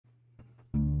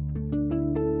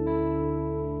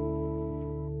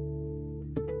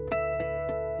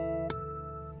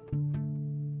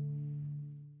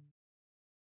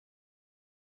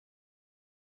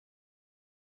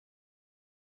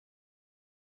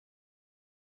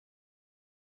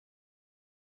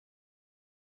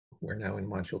we're now in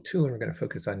module 2, and we're going to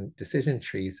focus on decision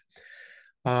trees.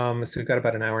 So we've got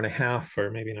about an hour and a half,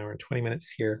 or maybe an hour and 20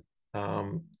 minutes here.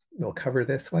 We'll cover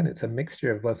this one. It's a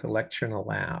mixture of both a lecture and a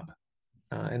lab.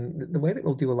 And the way that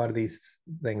we'll do a lot of these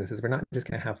things is we're not just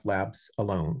going to have labs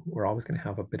alone. We're always going to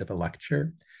have a bit of a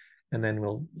lecture, and then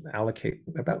we'll allocate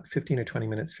about 15 or 20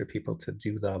 minutes for people to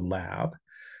do the lab.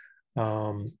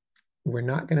 We're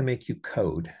not going to make you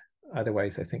code.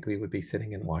 Otherwise, I think we would be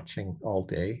sitting and watching all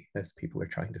day as people are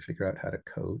trying to figure out how to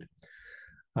code.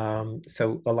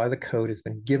 So a lot of the code has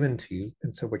been given to you.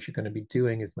 And so what you're going to be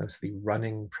doing is mostly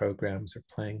running programs or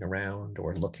playing around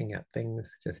or looking at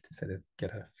things just to sort of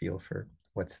get a feel for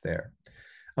what's there.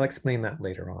 I'll explain that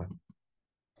later on.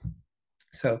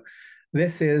 So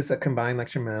this is a combined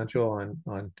lecture module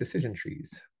on decision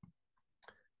trees.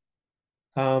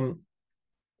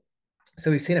 So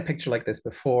we've seen a picture like this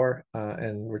before,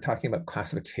 and we're talking about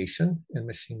classification in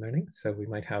machine learning. So we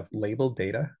might have labeled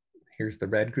data. Here's the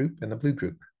red group and the blue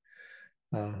group.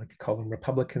 I could call them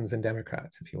Republicans and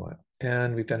Democrats if you want.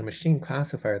 And we've done a machine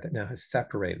classifier that now has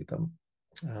separated them.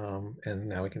 And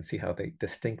now we can see how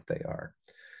distinct they are.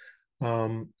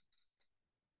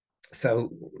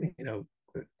 So, you know,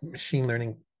 machine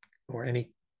learning or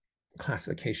any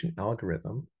classification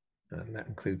algorithm, and that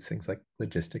includes things like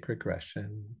logistic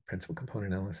regression, principal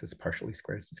component analysis, partial least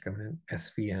squares discriminant,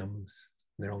 SVMs,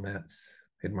 neural nets,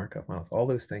 hidden Markov models, all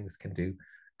those things can do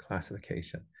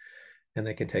classification. And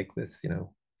they can take this, you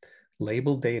know,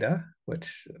 labeled data,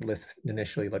 which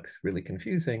initially looks really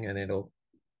confusing, and it'll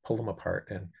pull them apart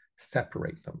and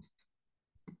separate them.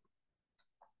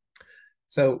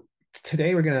 So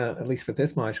today we're going to, at least for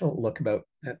this module, look about,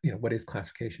 you know, what is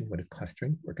classification, what is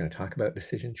clustering. We're going to talk about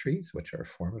decision trees, which are a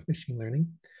form of machine learning.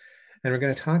 And we're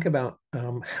going to talk about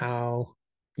how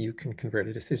you can convert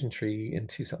a decision tree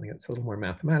into something that's a little more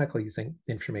mathematical using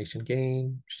information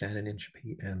gain, Shannon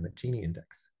entropy, and the Gini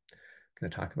index. We're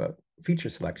going to talk about feature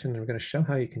selection, and we're going to show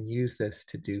how you can use this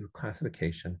to do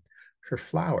classification for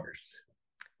flowers,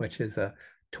 which is a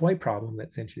toy problem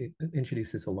that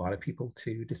introduces a lot of people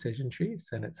to decision trees,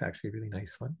 and it's actually a really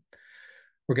nice one.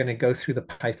 We're going to go through the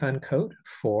Python code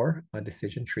for a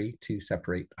decision tree to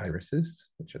separate irises,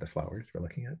 which are the flowers we're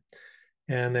looking at.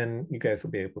 And then you guys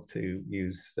will be able to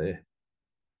use the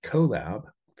Colab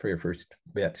for your first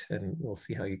bit, and we'll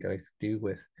see how you guys do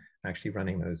with actually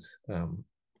running those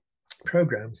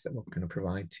programs that we're going to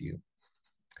provide to you.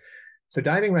 So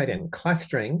diving right in,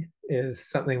 clustering is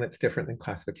something that's different than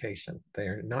classification.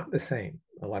 They're not the same.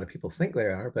 A lot of people think they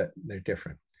are, but they're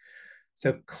different.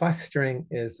 So clustering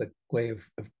is a way of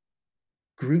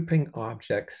grouping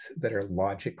objects that are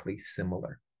logically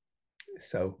similar.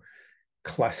 So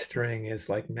clustering is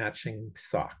like matching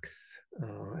socks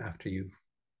after you've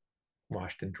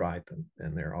washed and dried them,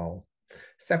 and they're all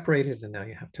separated, and now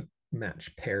you have to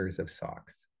match pairs of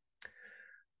socks.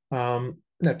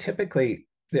 Now, typically,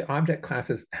 the object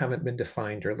classes haven't been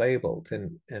defined or labeled,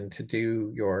 and to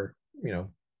do your, you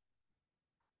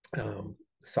know,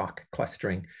 sock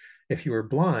clustering, if you were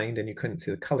blind and you couldn't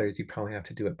see the colors, you probably have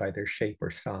to do it by their shape or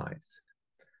size,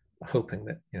 hoping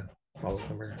that, you know, all of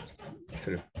them are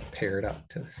sort of paired up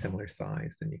to a similar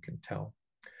size, and you can tell.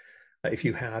 If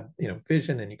you had, you know,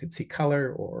 vision and you could see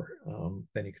color, or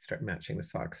then you could start matching the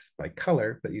socks by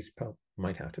color, but you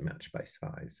might have to match by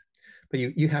size. But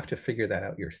you have to figure that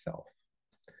out yourself.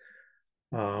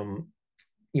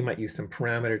 You might use some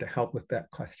parameter to help with that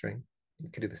clustering. You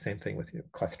could do the same thing with, you know,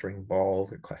 clustering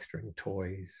balls or clustering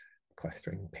toys,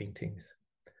 clustering paintings.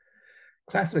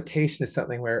 Classification is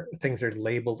something where things are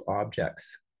labeled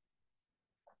objects,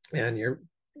 and you're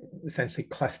essentially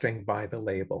clustering by the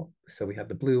label. So we have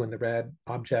the blue and the red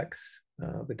objects,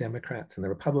 the Democrats and the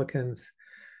Republicans,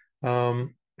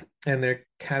 and they're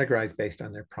categorized based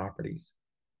on their properties.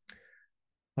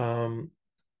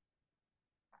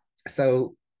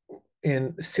 So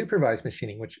in supervised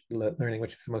machining, learning,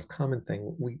 which is the most common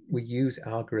thing, we use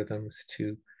algorithms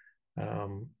to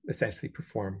essentially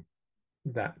perform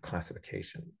that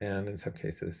classification, and in some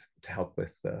cases to help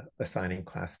with assigning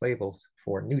class labels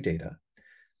for new data.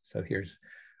 So here's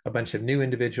a bunch of new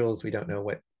individuals. We don't know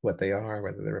what they are,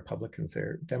 whether they're Republicans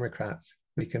or Democrats.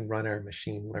 We can run our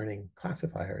machine learning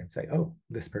classifier and say, oh,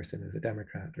 this person is a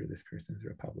Democrat or this person is a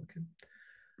Republican.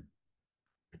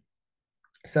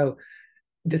 So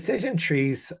decision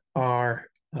trees are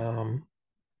the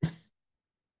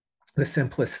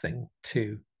simplest thing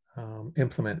to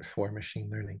implement for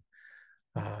machine learning.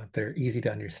 They're easy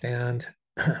to understand.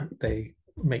 They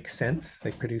make sense.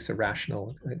 They produce a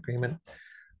rational agreement.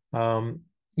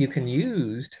 You can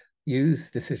use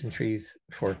decision trees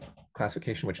for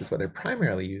classification, which is what they're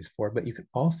primarily used for, but you can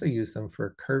also use them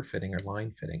for curve fitting or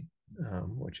line fitting.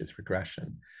 which is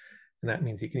regression. And that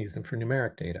means you can use them for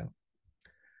numeric data.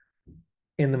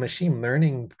 In the machine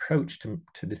learning approach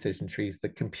to decision trees, the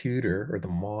computer or the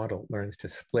model learns to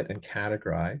split and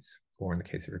categorize, or in the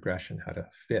case of regression, how to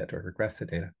fit or regress the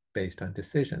data based on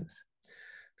decisions.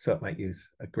 So it might use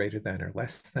a greater than or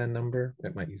less than number.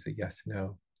 It might use a yes,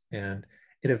 no. And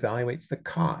it evaluates the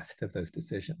cost of those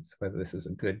decisions, whether this is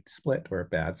a good split or a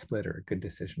bad split, or a good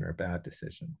decision or a bad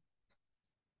decision.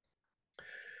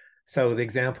 So the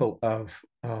example of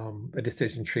a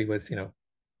decision tree was,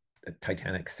 the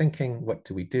Titanic sinking. What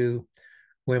do we do?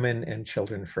 Women and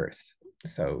children first.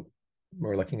 So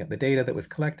we're looking at the data that was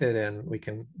collected, and we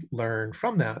can learn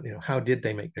from that, how did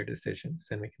they make their decisions?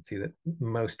 And we can see that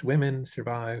most women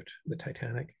survived the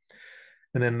Titanic.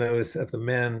 And then those of the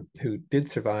men who did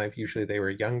survive, usually they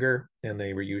were younger, and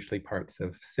they were usually parts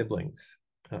of siblings,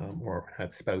 or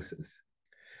had spouses.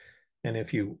 And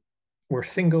if you were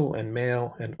single and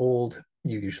male and old,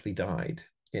 you usually died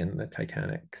in the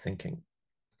Titanic sinking.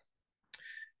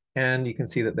 And you can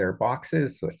see that there are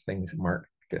boxes with things marked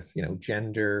with,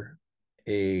 gender,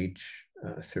 age,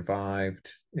 survived,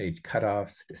 age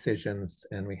cutoffs, decisions,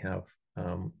 and we have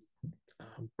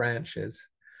branches,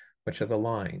 which are the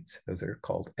lines. Those are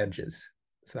called edges.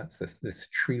 So that's this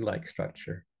tree-like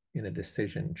structure in a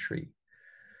decision tree.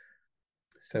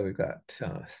 So we've got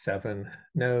 7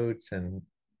 nodes and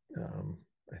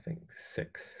I think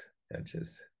 6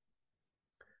 edges.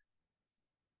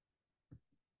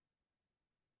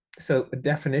 So a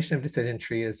definition of decision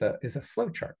tree is a flow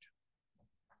chart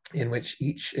in which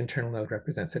each internal node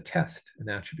represents a test, an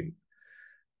attribute.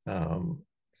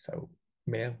 So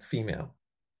male, female,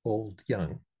 old,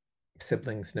 young,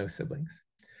 siblings, no siblings.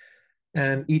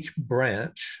 And each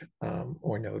branch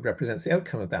or node represents the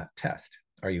outcome of that test.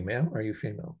 Are you male? Are you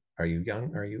female? Are you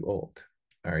young? Are you old?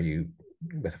 Are you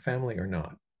with a family or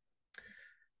not?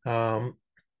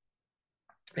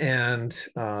 And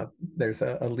there's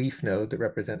a leaf node that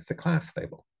represents the class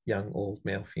label: young, old,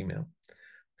 male, female,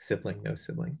 sibling, no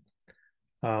sibling.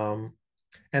 And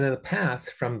then the paths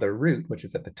from the root, which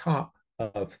is at the top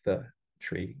of the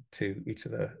tree, to each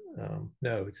of the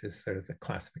nodes is sort of the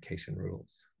classification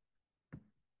rules.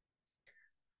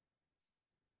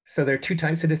 So there are 2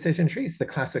 types of decision trees. The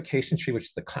classification tree, which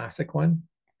is the classic one,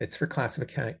 it's for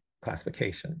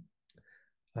classification.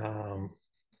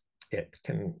 It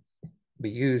can be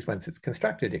used once it's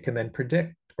constructed. It can then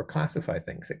predict or classify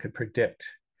things. It could predict,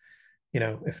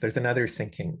 if there's another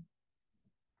sinking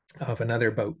of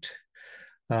another boat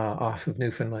off of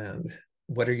Newfoundland,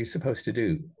 what are you supposed to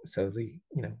do? So the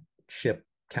ship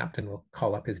captain will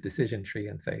call up his decision tree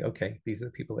and say, okay, these are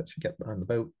the people that should get on the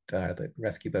boat, the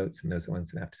rescue boats, and those are the ones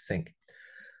that have to sink.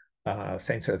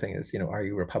 Same sort of thing as, are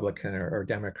you Republican or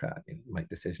Democrat? My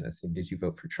decision is, did you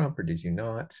vote for Trump or did you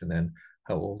not? And then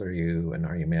how old are you? And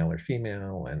are you male or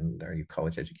female? And are you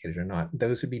college educated or not?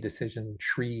 Those would be decision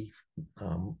tree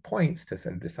points to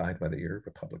sort of decide whether you're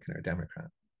Republican or Democrat.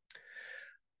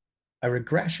 A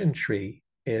regression tree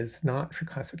is not for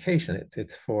classification.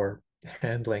 It's for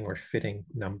handling or fitting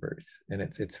numbers, and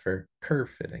it's for curve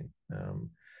fitting.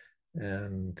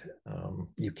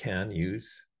 You can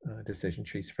use decision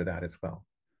trees for that as well.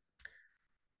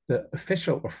 The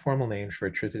official or formal name for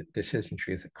a decision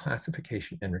tree is a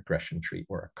classification and regression tree,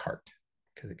 or a CART,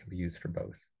 because it can be used for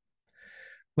both.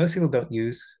 Most people don't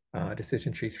use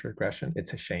decision trees for regression.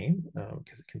 It's a shame,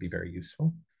 because it can be very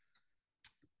useful.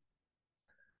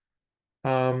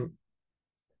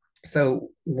 So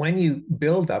when you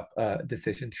build up a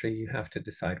decision tree, you have to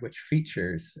decide which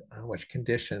features, which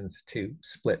conditions to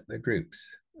split the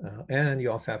groups. And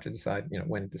you also have to decide,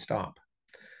 when to stop.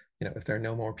 If there are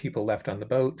no more people left on the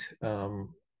boat,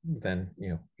 then,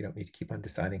 you don't need to keep on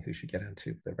deciding who should get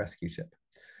into the rescue ship.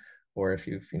 Or if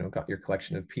you've, got your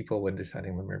collection of people when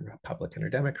deciding whether you're Republican or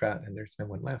Democrat and there's no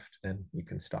one left, then you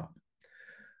can stop.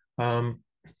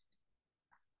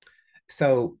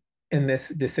 So in this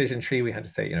decision tree, we had to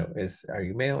say, are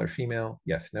you male or female?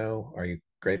 Yes, no. Are you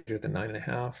greater than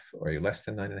 9.5? Or are you less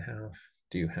than 9.5?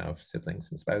 Do you have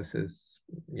siblings and spouses?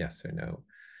 Yes or no.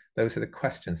 Those are the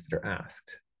questions that are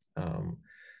asked.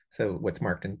 So what's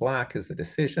marked in black is the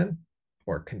decision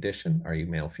or condition. Are you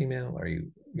male, female? Are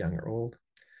you young or old?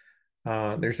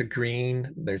 There's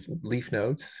leaf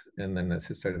nodes, and then this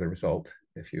is sort of the result.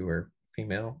 If you were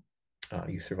female,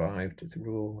 you survived as a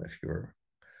rule. If you were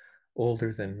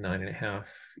older than 9.5,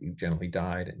 you generally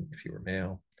died, and if you were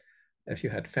male, if you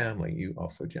had family, you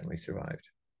also generally survived.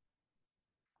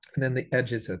 And then the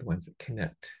edges are the ones that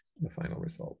connect the final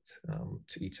result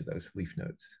to each of those leaf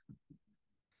nodes.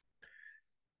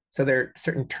 So there are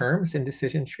certain terms in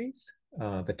decision trees.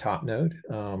 The top node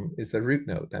is the root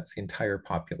node. That's the entire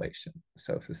population.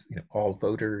 So if it's all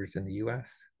voters in the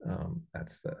U.S.,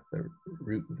 that's the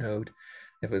root node.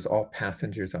 If it was all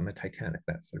passengers on the Titanic,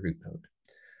 that's the root node.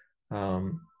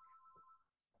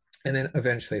 And then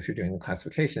eventually, if you're doing the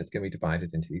classification, it's going to be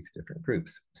divided into these different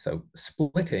groups. So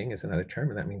splitting is another term,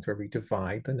 and that means where we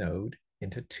divide the node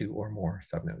into two or more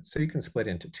subnodes. So you can split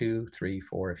into 2, 3,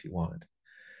 4 if you want.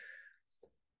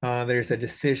 There's a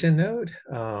decision node,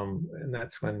 and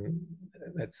that's when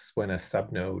a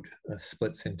subnode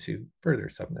splits into further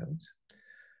subnodes.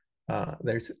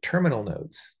 There's terminal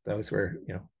nodes, those where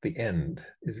the end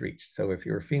is reached. So if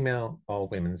you're a female, all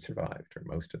women survived, or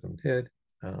most of them did.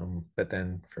 But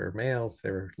then for males,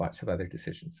 there were lots of other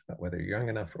decisions about whether you're young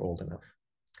enough or old enough.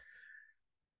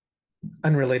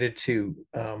 Unrelated to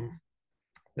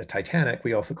the Titanic,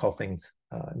 we also call things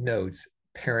nodes,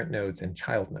 parent nodes and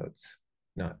child nodes,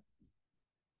 not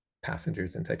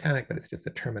passengers in Titanic, but it's just the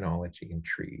terminology in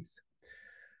trees.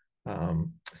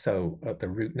 So the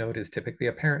root node is typically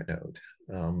a parent node.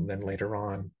 Then later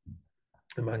on,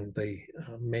 among the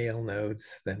male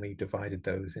nodes, then we divided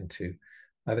those into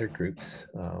other groups.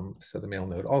 So the male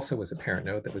node also was a parent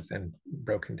node that was then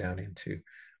broken down into,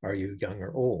 are you young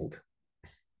or old?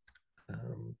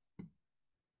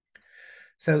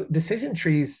 So decision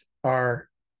trees are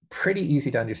pretty easy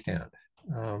to understand.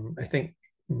 I think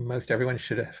most everyone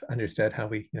should have understood how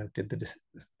we did the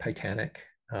Titanic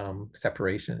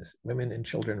separation as women and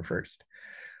children first,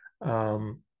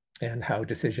 and how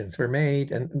decisions were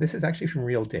made. And this is actually from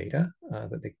real data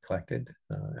that they collected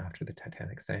after the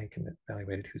Titanic sank and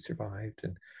evaluated who survived.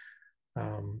 And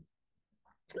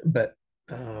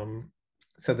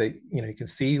so they, you can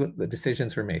see what the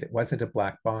decisions were made. It wasn't a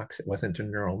black box. It wasn't a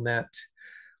neural net.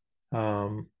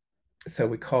 So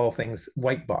we call things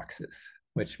white boxes,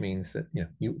 which means that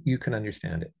you can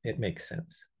understand it. It makes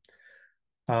sense.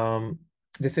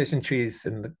 Decision trees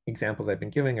and the examples I've been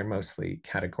giving are mostly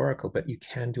categorical, but you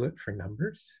can do it for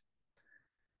numbers.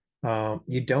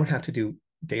 You don't have to do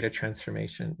data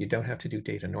transformation. You don't have to do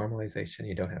data normalization.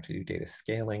 You don't have to do data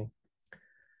scaling.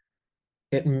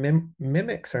 It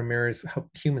mimics or mirrors how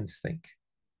humans think.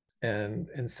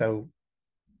 And so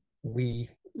we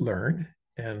learn,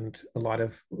 and a lot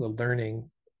of the learning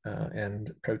and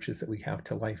approaches that we have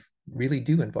to life really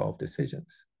do involve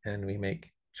decisions, and we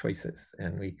make choices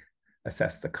and we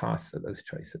assess the costs of those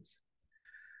choices.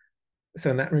 So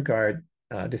in that regard,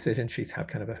 decision trees have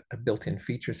kind of a built-in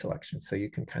feature selection. So you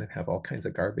can kind of have all kinds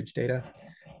of garbage data,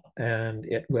 and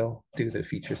it will do the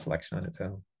feature selection on its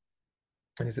own.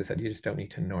 And as I said, you just don't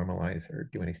need to normalize or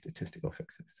do any statistical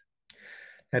fixes.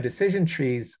 Now, decision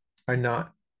trees are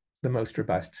not the most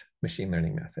robust machine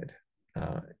learning method.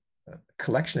 A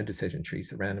collection of decision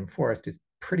trees, a random forest, is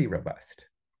pretty robust,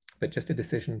 but just a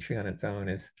decision tree on its own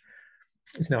is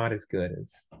not as good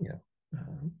as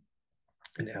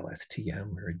an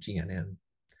LSTM or a GNN.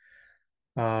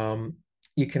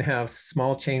 You can have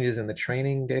small changes in the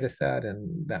training data set,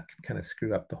 and that can kind of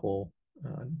screw up the whole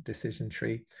decision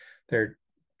tree. There are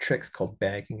tricks called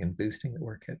bagging and boosting that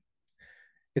work it.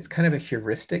 It's kind of a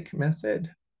heuristic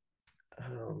method.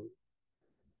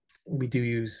 We do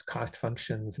use cost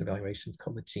functions and evaluations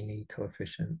called the Gini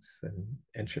coefficients and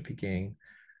entropy gain.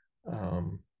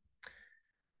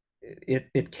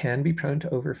 It can be prone to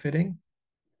overfitting.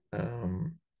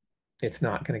 It's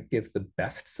not going to give the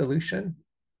best solution,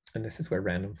 and this is where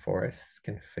random forests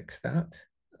can fix that.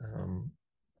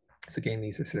 So again,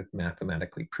 these are sort of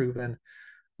mathematically proven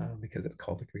because it's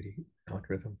called the greedy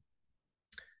algorithm.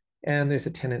 And there's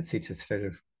a tendency to sort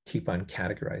of keep on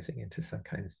categorizing into some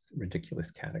kinds of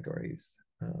ridiculous categories.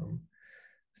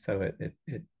 So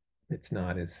it's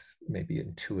not as maybe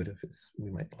intuitive as we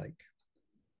might like.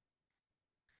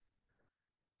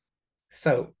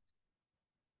 So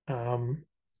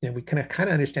we can kind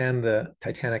of understand the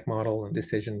Titanic model and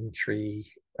decision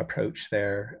tree approach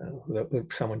there.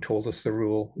 Someone told us the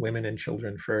rule, women and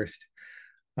children first.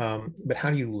 But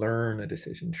how do you learn a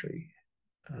decision tree?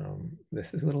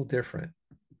 This is a little different.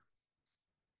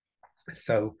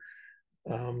 So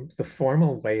the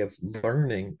formal way of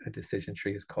learning a decision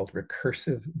tree is called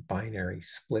recursive binary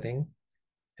splitting,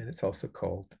 and it's also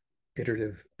called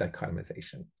iterative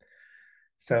dichotomization.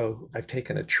 So I've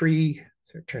taken a tree,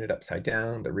 so turn it upside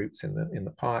down, the root's in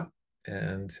the pot,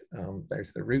 and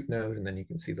there's the root node, and then you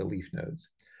can see the leaf nodes.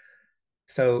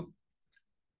 So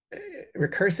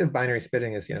recursive binary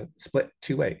splitting is split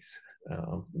two ways,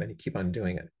 then you keep on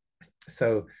doing it.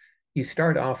 So you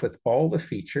start off with all the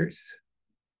features,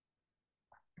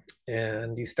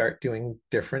 and you start doing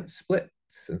different splits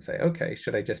and say, okay,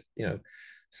 should I just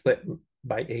split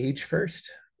by age first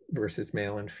versus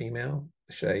male and female?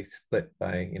 should I split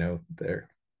by, their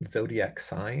zodiac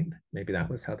sign? Maybe that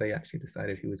was how they actually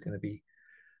decided who was going to be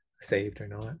saved or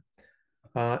not.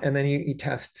 And then you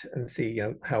test and see,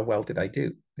 how well did I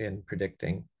do in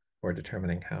predicting or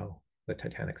determining how the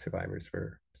Titanic survivors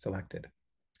were selected.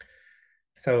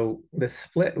 So the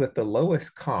split with the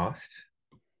lowest cost,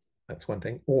 that's one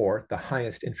thing, or the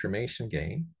highest information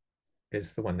gain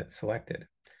is the one that's selected.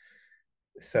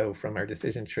 So from our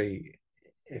decision tree,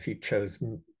 if you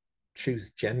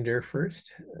choose gender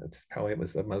first, it's probably it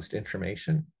was the most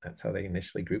information. That's how they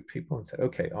initially grouped people and said,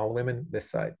 okay, all women this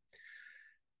side.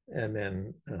 And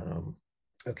then,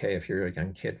 okay, if you're a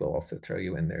young kid, we'll also throw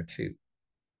you in there too.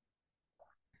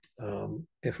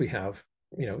 If we have,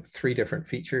 three different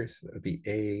features, it would be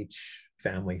age,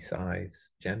 family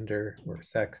size, gender, or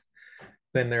sex,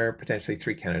 then there are potentially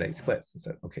three candidate splits. And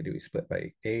so, okay, do we split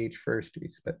by age first? Do we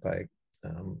split by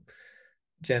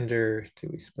gender? Do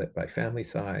we split by family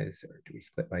size? Or do we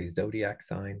split by zodiac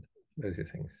sign? Those are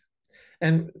things.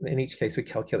 And in each case, we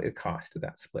calculate the cost of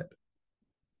that split.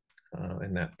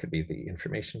 And that could be the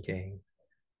information gain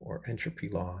or entropy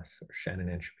loss or Shannon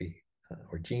entropy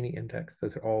or Gini index.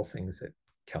 Those are all things that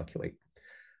calculate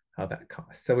how that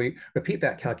costs. So we repeat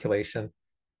that calculation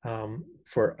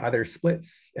for other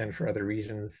splits and for other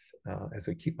regions as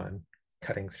we keep on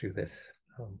cutting through this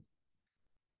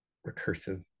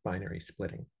recursive binary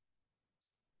splitting.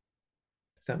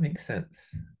 Does that make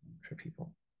sense for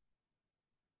people?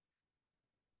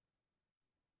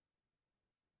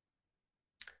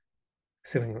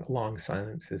 Assuming long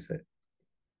silences that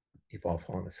you've all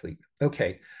fallen asleep.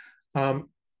 Okay.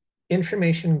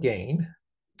 Information gain,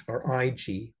 or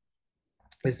IG,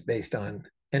 is based on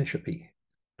entropy,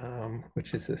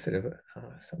 which is a sort of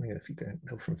something that if you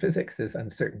know from physics is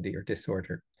uncertainty or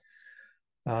disorder.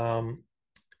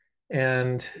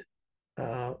 And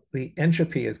the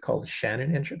entropy is called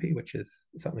Shannon entropy, which is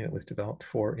something that was developed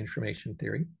for information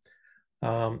theory.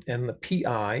 And the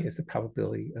PI is the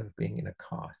probability of being in a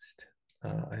cost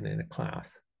and in a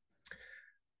class.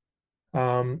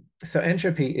 So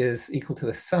entropy is equal to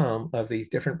the sum of these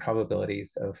different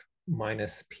probabilities of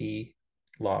minus P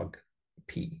log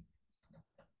P.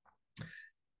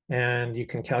 And you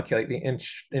can calculate the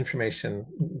information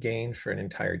gain for an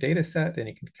entire data set, and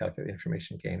you can calculate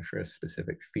information gain for a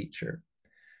specific feature.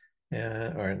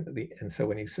 And so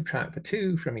when you subtract the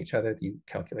two from each other, you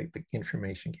calculate the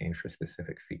information gain for a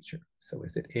specific feature. So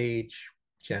is it age,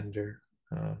 gender,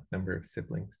 number of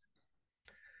siblings?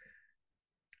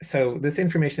 So this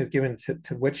information is given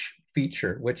to which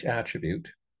feature, which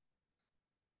attribute.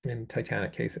 In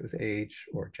Titanic case, it was age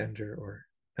or gender or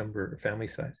number or family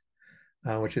size,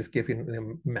 which is giving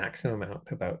them maximum amount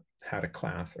about how to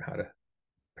class or how to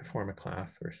perform a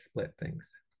class or split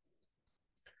things.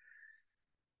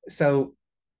 So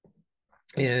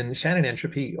in Shannon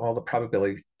entropy, all the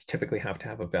probabilities typically have to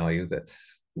have a value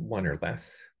that's one or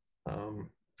less.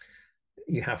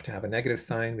 You have to have a negative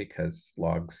sign because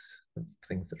logs of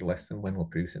things that are less than one will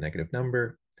produce a negative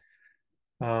number.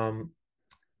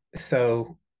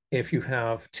 So if you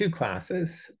have two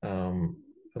classes, the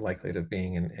likelihood of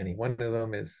being in any one of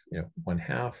them is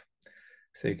 1/2.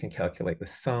 So you can calculate the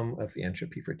sum of the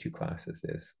entropy for two classes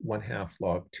is 1/2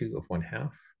 log 2 of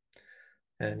 1/2.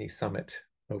 And you sum it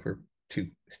over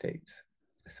two states.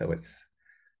 So it's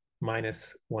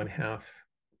minus 1/2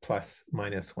 plus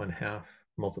minus 1/2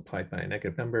 multiplied by a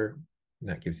negative number, and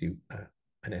that gives you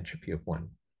an entropy of 1.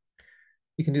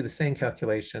 You can do the same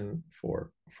calculation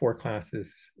for 4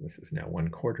 classes. This is now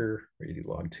 1/4, where you do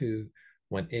log 2,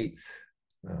 1/8,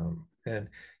 and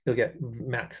you'll get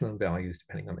maximum values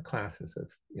depending on the classes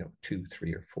of 2,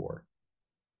 3, or 4.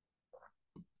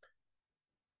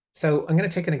 So I'm going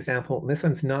to take an example. This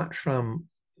one's not from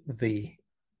the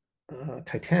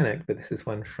Titanic, but this is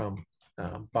one from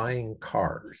buying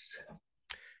cars.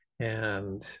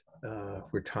 And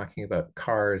we're talking about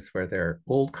cars where they're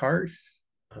old cars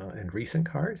and recent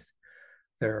cars.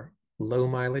 They're low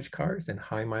mileage cars and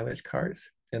high mileage cars.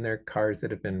 And they're cars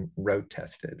that have been road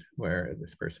tested, where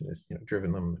this person has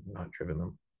driven them, not driven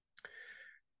them.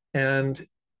 And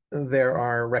there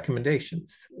are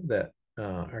recommendations that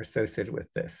are associated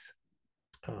with this.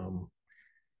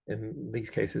 In these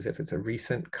cases, if it's a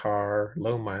recent car,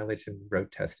 low mileage and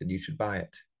road tested, you should buy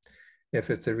it. If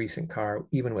it's a recent car,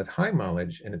 even with high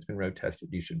mileage and it's been road tested,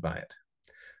 you should buy it.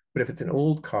 But if it's an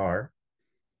old car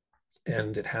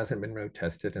and it hasn't been road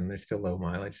tested and there's still low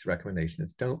mileage, the recommendation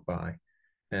is don't buy.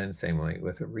 And same way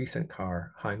with a recent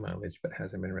car, high mileage, but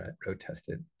hasn't been road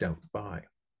tested, don't buy.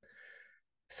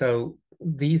 So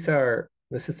this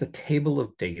is the table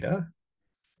of data.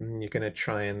 And you're going to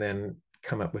try and then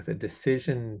come up with a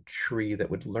decision tree that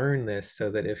would learn this,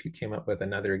 so that if you came up with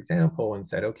another example and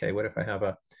said, okay, what if I have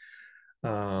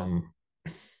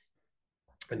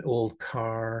an old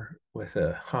car with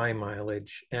a high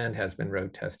mileage and has been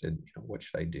road tested, what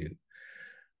should I do?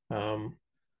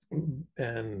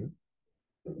 And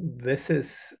this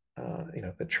is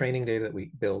the training data that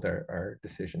we build our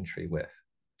decision tree with.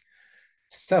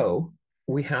 So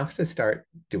we have to start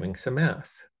doing some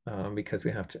math, because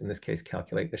we have to, in this case,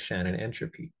 calculate the Shannon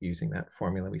entropy using that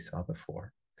formula we saw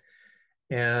before.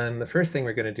 And the first thing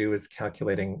we're going to do is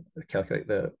calculate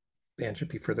the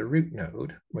entropy for the root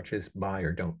node, which is buy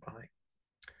or don't buy.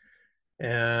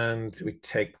 And we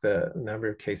take the number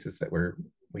of cases that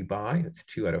we buy, it's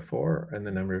 2 out of 4, and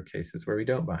the number of cases where we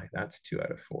don't buy, that's 2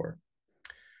 out of 4.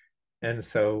 And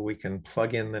so we can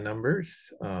plug in the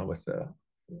numbers with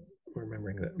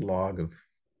remembering that log of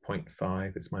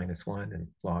 0.5 is -1 and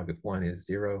log of 1 is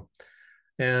 0.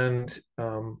 And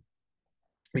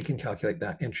we can calculate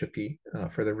that entropy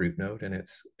for the root node, and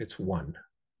it's 1.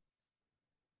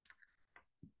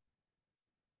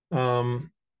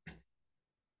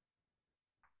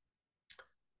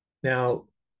 Now,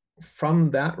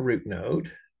 from that root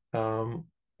node,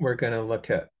 we're going to look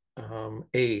at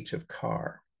age of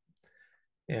car.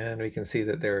 And we can see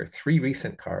that there are 3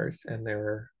 recent cars, and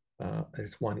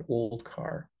there's 1 old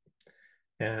car.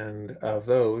 And of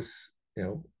those,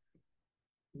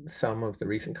 some of the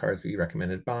recent cars we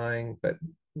recommended buying, but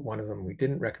one of them we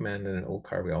didn't recommend, and an old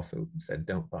car we also said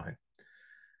don't buy.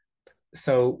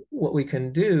 So what we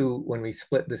can do when we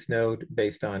split this node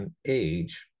based on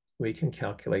age, we can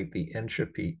calculate the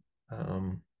entropy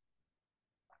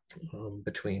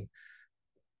between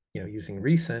using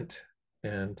recent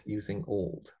and using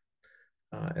old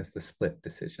as the split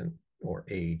decision, or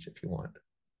age if you want.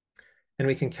 And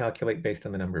we can calculate based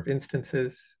on the number of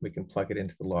instances. We can plug it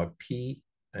into the log P.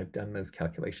 I've done those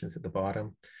calculations at the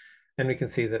bottom. And we can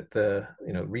see that the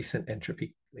recent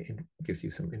entropy gives you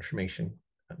some information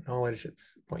knowledge.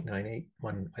 It's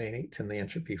 0.98188, and the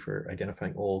entropy for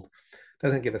identifying old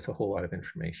doesn't give us a whole lot of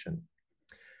information.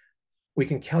 We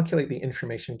can calculate the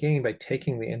information gain by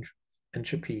taking the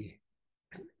entropy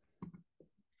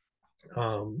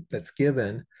that's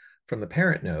given from the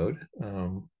parent node,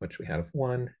 which we have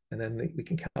 1, and then we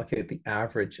can calculate the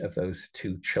average of those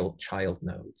 2 child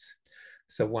nodes.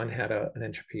 So one had an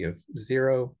entropy of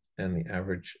 0, and the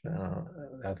average,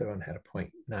 the other one had a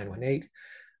 0.918.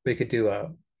 We could do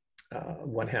a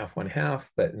 1/2, 1/2,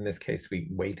 but in this case we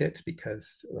weight it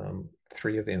because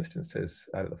 3 of the instances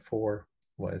out of the 4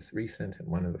 was recent and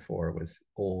 1 of the 4 was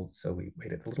old, so we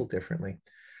weight it a little differently.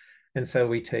 And so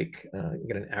we get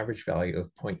an average value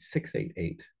of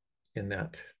 0.688 in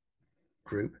that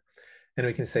group. And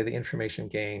we can say the information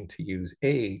gain to use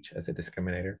age as a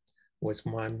discriminator was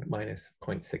 1 minus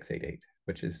 0.688,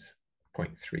 which is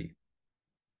 0.3.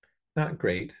 Not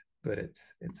great, but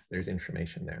there's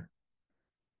information there.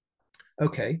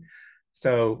 Okay,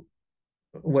 so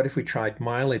what if we tried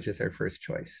mileage as our first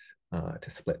choice to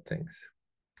split things?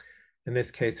 In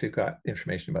this case, we've got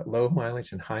information about low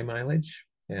mileage and high mileage.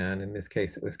 And in this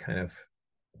case, it was kind of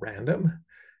random.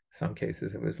 Some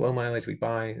cases it was low mileage we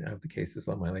buy, and of the cases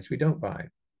low mileage we don't buy.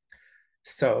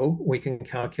 So we can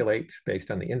calculate based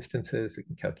on the instances, we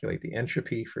can calculate the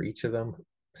entropy for each of them.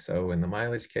 So in the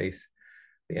mileage case,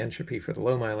 the entropy for the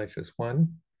low mileage was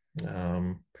 1,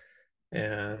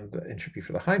 and the entropy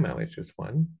for the high mileage was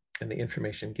 1. And the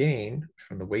information gain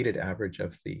from the weighted average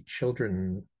of the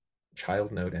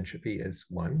child node entropy is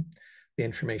 1. The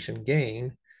information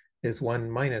gain is 1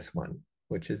 minus 1,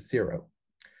 which is 0.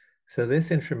 So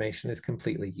this information is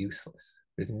completely useless.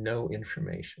 There's no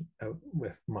information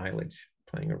with mileage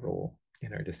playing a role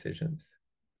in our decisions.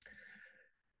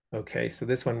 Okay, so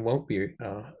this one won't be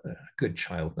a good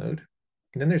child node.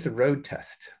 And then there's a road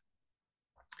test.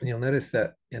 And you'll notice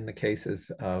that in the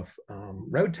cases of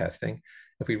road testing,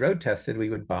 if we road tested, we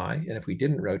would buy, and if we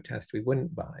didn't road test, we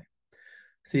wouldn't buy.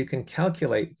 So you can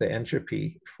calculate the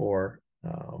entropy for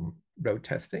road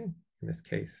testing, in this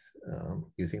case,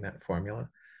 using that formula.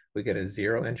 We get a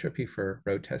 0 entropy for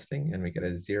road testing, and we get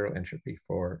a 0 entropy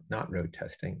for not road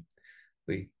testing.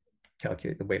 We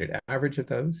calculate the weighted average of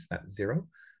those, that's 0.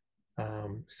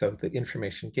 So the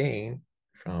information gain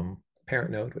from the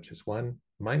parent node, which is 1,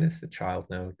 minus the child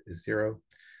node is 0.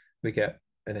 We get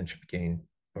an entropy gain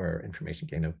or information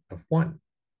gain of 1.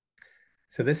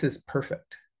 So this is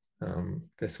perfect.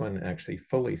 This one actually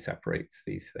fully separates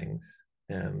these things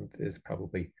and is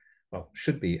probably, well,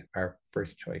 should be our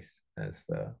first choice as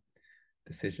the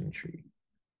decision tree.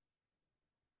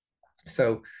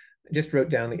 So Just wrote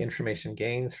down the information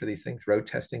gains for these things. Road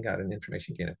testing got an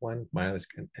information gain of 1, mileage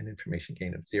an information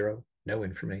gain of 0, no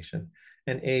information.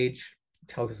 And age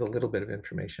tells us a little bit of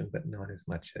information, but not as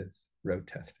much as road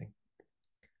testing.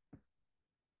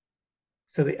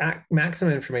 So the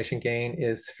maximum information gain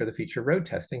is for the feature road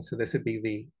testing. So this would be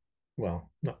the, well,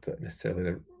 not necessarily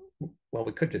the, well,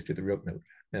 we could just do the road node.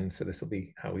 And so this will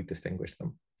be how we distinguish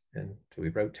them. And do we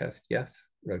road test? Yes.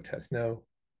 Road test? No.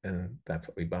 And that's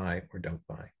what we buy or don't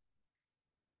buy.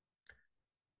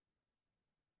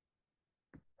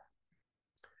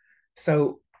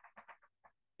 So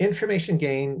information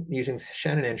gain using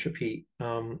Shannon entropy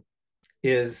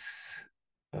is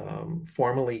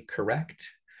formally correct,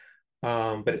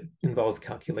 but it involves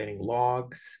calculating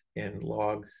logs, and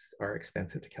logs are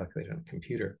expensive to calculate on a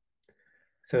computer.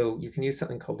 So you can use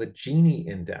something called the Gini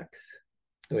index,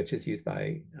 which is used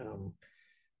by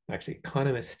actually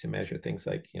economists to measure things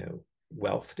like,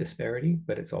 wealth disparity,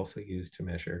 but it's also used to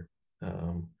measure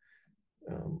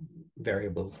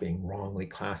variables being wrongly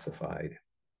classified.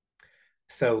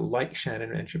 So like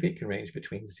Shannon entropy, it can range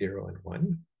between 0 and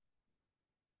 1.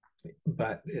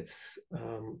 But it's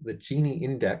the Gini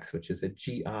index, which is a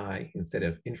GI instead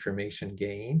of information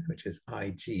gain, which is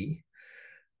IG.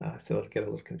 So it'll get a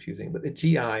little confusing. But the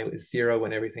GI is 0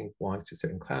 when everything belongs to a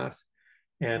certain class,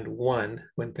 and 1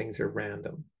 when things are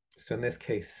random. So in this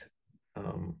case,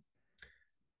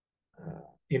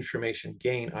 information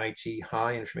gain, IG,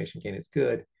 high information gain is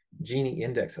good. Gini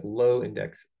index, low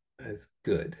index is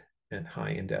good, and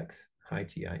high index, high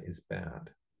GI is bad.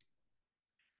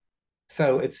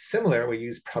 So it's similar. We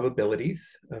use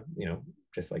probabilities of,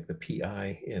 just like the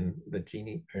PI in the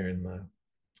Gini or in the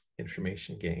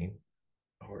information gain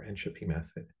or entropy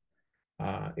method.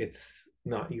 It's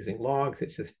not using logs,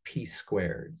 it's just P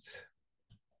squareds.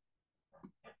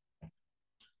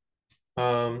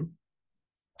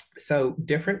 So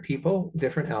different people,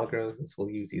 different algorithms will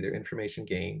use either information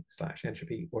gain /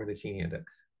 entropy or the Gini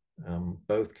index.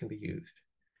 Both can be used.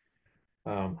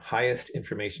 Highest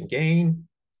information gain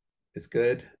is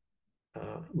good.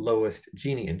 Lowest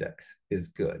Gini index is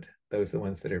good. Those are the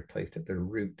ones that are placed at the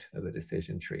root of the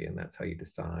decision tree, and that's how you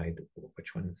decide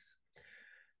which ones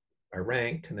are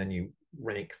ranked, and then you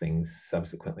rank things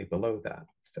subsequently below that.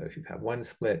 So if you have one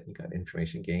split, you've got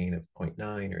information gain of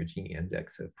 0.9 or a Gini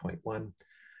index of 0.1.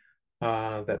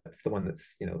 That's the one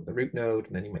that's the root node,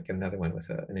 and then you might get another one with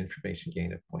an information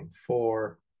gain of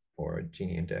 0.4 or a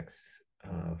Gini index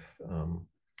of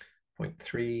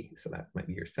 0.3. So that might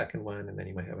be your second one, and then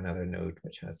you might have another node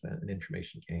which has an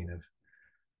information gain of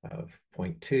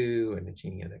 0.2 and a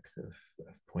Gini index of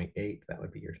 0.8. That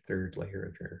would be your third layer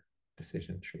of your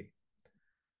decision tree.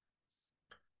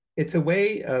 It's a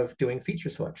way of doing feature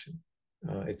selection.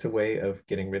 It's a way of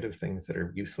getting rid of things that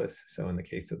are useless. So in the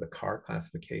case of the car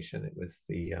classification, it was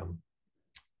the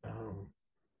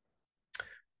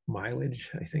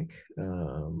mileage, I think,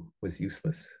 was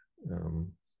useless.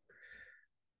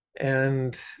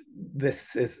 And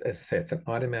this is, as I say, it's an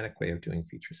automatic way of doing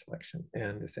feature selection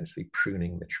and essentially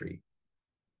pruning the tree.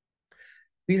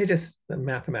 These are just the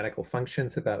mathematical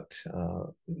functions about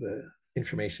the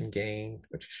information gain,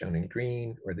 which is shown in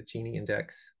green, or the Gini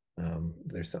index.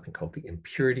 There's something called the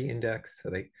impurity index. So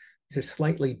these are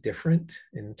slightly different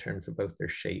in terms of both their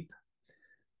shape,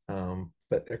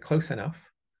 but they're close enough.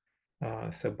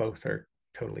 So both are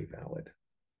totally valid.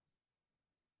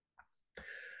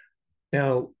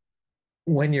 Now,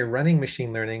 when you're running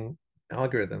machine learning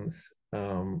algorithms,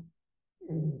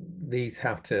 these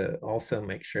have to also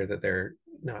make sure that they're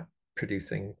not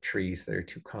producing trees that are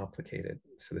too complicated.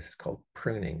 So this is called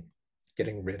pruning,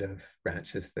 getting rid of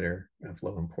branches that are of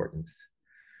low importance.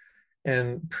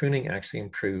 And pruning actually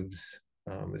improves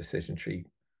the decision tree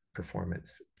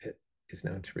performance. It is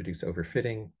known to reduce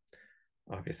overfitting.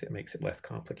 Obviously, it makes it less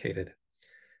complicated.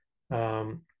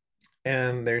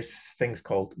 And there's things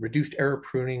called reduced error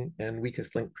pruning and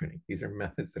weakest link pruning. These are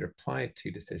methods that are applied to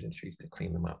decision trees to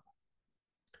clean them up.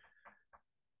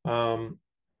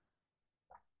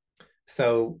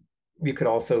 So you could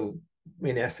also,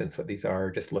 in essence, what these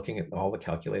are, just looking at all the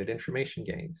calculated information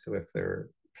gains. So if there are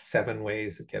 7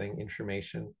 ways of getting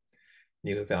information,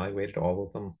 you evaluated all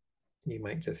of them, you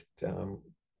might just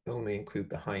only include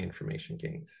the high information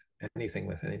gains, anything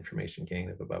with an information gain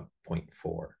of above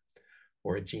 0.4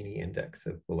 or a Gini index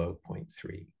of below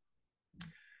 0.3.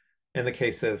 In the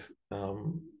case of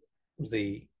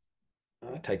the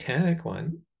Titanic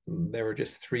one, there were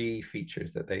just 3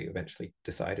 features that they eventually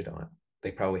decided on. They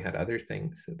probably had other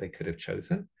things that they could have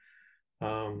chosen.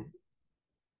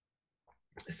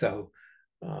 So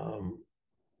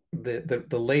the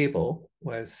label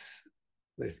was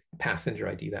there's passenger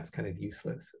ID, that's kind of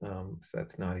useless. So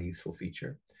that's not a useful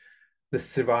feature. The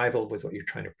survival was what you're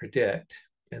trying to predict.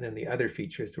 And then the other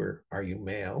features were, are you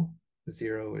male?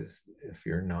 0 is if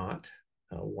you're not.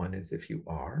 1 is if you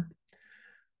are.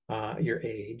 Your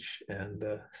age and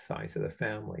the size of the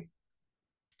family.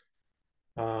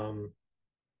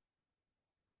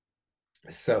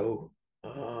 So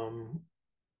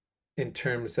in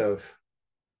terms of,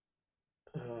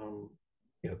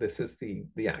 this is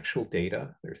the actual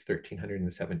data. There's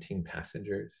 1,317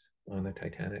 passengers on the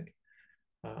Titanic.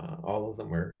 All of them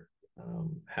were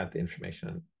had the information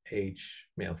on age,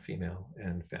 male, female,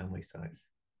 and family size.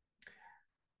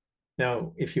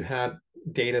 Now, if you had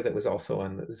data that was also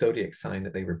on the zodiac sign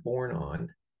that they were born on,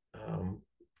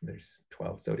 there's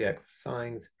 12 zodiac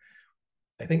signs.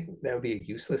 I think that would be a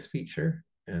useless feature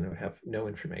and it would have no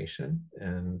information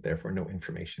and therefore no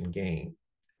information gain.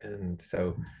 And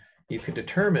so you could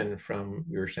determine from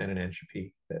your Shannon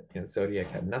entropy that zodiac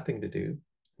had nothing to do,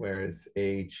 whereas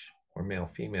age or male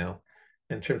female,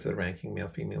 in terms of the ranking, male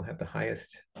female had the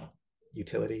highest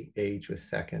utility, age was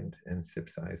second, and SIP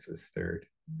size was third.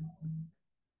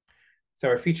 So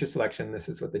our feature selection, this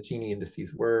is what the Gini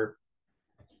indices were,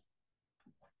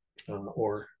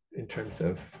 or in terms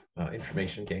of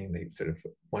information gain, they sort of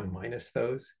 1 minus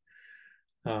those.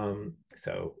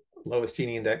 So lowest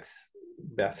Gini index,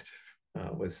 best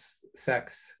was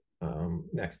sex,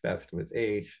 next best was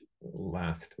age,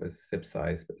 last was SIP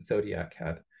size, but the Zodiac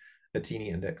had a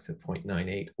Gini index of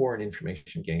 0.98 or an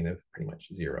information gain of pretty much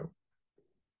 0.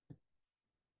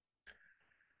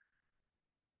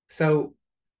 So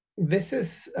this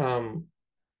is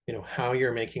how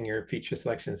you're making your feature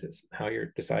selections. It's how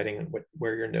you're deciding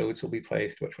where your nodes will be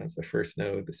placed, which one's the first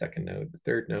node, the second node, the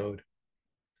third node.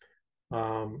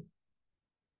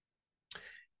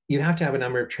 You have to have a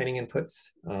number of training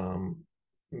inputs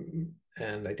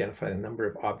and identify the number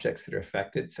of objects that are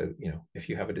affected. So, if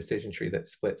you have a decision tree that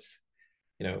splits,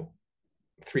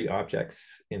 3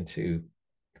 objects into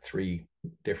 3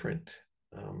 different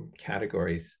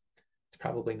categories, it's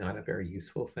probably not a very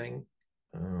useful thing.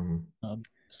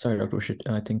 Sorry, Dr. Rashid.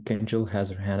 I think Kenjil has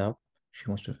her hand up. She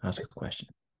wants to ask a question.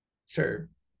 Sure.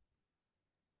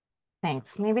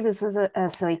 Thanks. Maybe this is a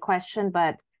silly question,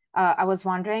 but I was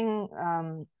wondering,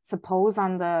 suppose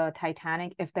on the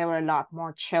Titanic, if there were a lot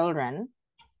more children,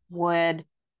 would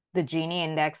the Gini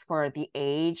index for the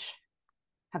age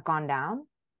have gone down?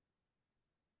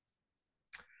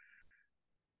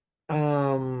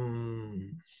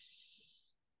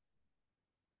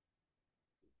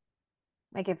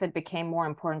 Like if it became more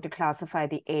important to classify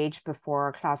the age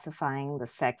before classifying the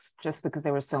sex, just because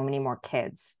there were so many more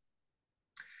kids.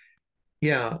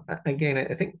 Yeah, again,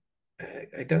 I think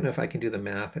I don't know if I can do the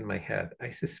math in my head.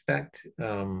 I suspect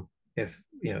if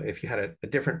you had a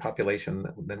different population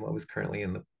than what was currently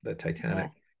in the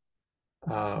Titanic,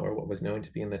 or what was known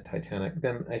to be in the Titanic,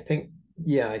 then I think,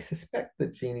 yeah, I suspect the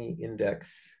Gini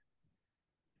index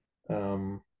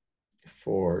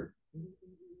for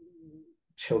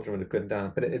children would have gone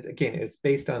down. But again, it's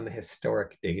based on the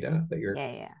historic data that you're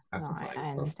classifying. No, I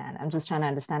understand. I'm just trying to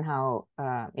understand how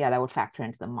that would factor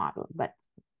into the model. But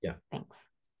yeah, thanks.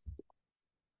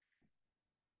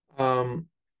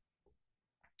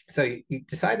 So you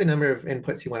decide the number of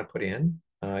inputs you want to put in.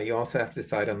 You also have to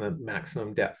decide on the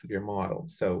maximum depth of your model.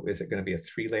 So is it going to be a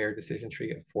 3-layer decision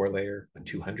tree, a 4-layer, a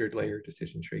 200-layer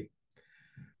decision tree?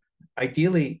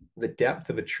 Ideally, the depth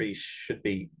of a tree should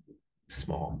be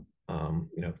small,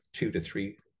 2 to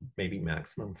 3, maybe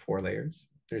maximum 4 layers.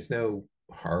 There's no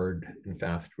hard and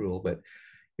fast rule, but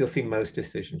you'll see most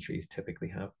decision trees typically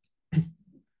have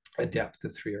a depth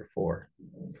of 3 or 4.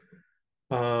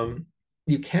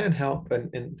 You can help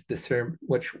and discern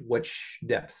which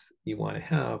depth you want to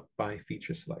have by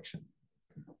feature selection.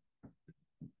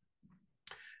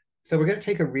 So we're going to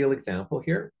take a real example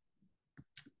here,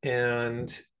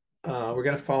 and we're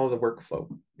going to follow the workflow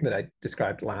that I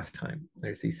described last time.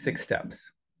 There's these 6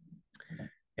 steps,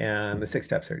 and the 6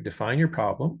 steps are: define your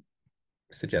problem,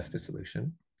 suggest a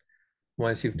solution.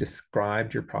 Once you've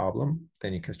described your problem,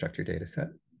 then you construct your data set.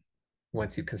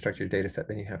 Once you construct your data set,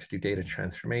 then you have to do data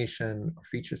transformation or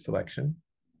feature selection.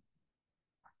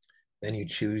 Then you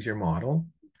choose your model.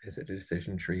 Is it a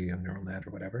decision tree, a neural net,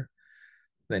 or whatever?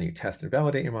 Then you test and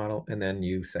validate your model, and then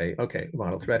you say, okay, the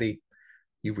model's ready.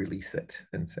 You release it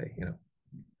and say,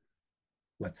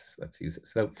 let's use it.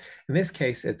 So in this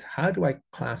case, it's how do I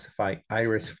classify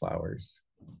iris flowers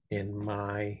in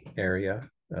my area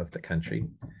of the country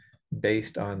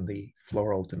based on the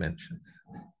floral dimensions?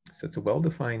 So it's a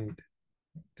well-defined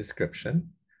description.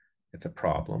 It's a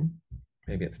problem.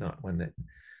 Maybe it's not one that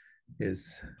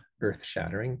is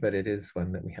earth-shattering, but it is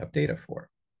one that we have data for.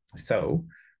 So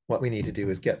what we need to do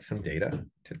is get some data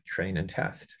to train and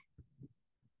test.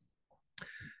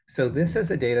 So this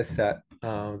is a data set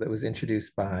that was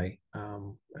introduced by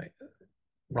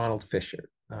Ronald Fisher.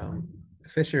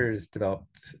 Fisher has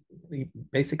developed, he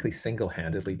basically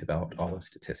single-handedly developed all of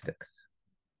statistics.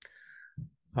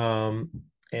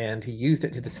 And he used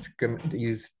it to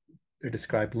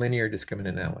describe linear discriminant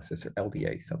analysis, or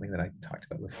LDA, something that I talked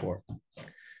about before.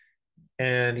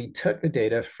 And he took the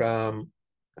data from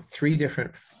 3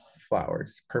 different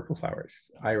flowers, purple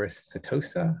flowers: Iris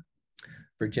setosa,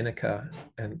 virginica,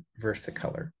 and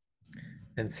versicolor.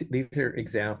 And these are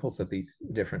examples of these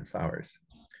different flowers.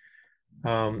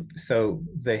 So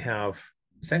they have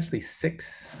essentially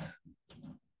 6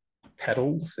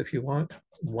 petals, if you want.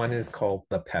 One is called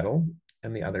the petal,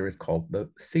 and the other is called the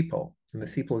sepal. And the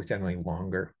sepal is generally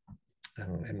longer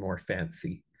and more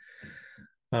fancy.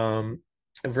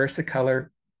 Versicolor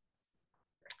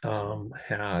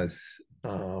has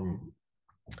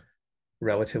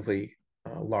relatively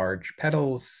large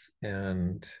petals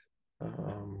and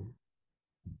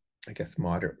I guess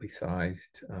moderately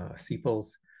sized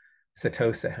sepals.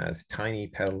 Setosa has tiny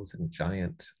petals and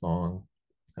giant long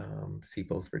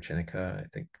sepals. Virginica, I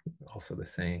think, also the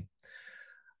same.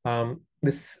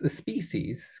 The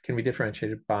species can be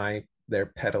differentiated by their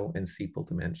petal and sepal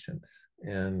dimensions.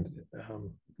 And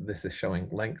this is showing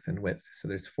length and width. So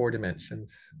there's 4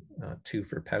 dimensions, 2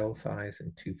 for petal size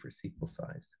and 2 for sepal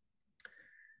size.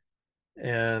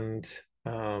 And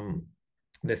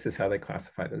this is how they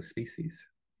classify those species.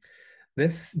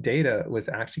 This data was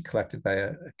actually collected by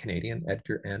a Canadian,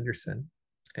 Edgar Anderson,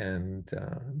 and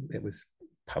it was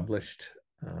published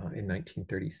in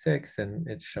 1936, and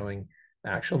it's showing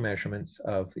actual measurements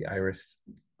of the iris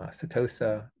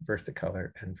setosa,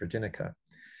 versicolor, and virginica.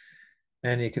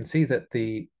 And you can see that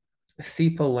the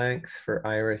sepal length for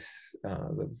iris,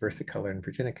 the versicolor, and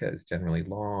virginica is generally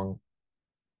long.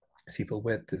 Sepal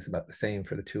width is about the same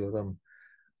for the 2 of them.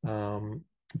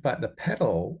 But the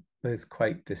petal is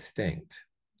quite distinct.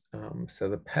 So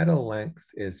the petal length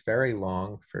is very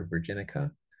long for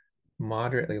virginica,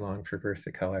 moderately long for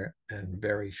versicolor, and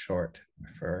very short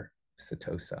for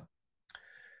setosa.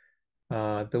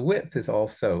 The width is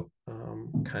also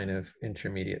kind of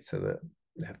intermediate, so that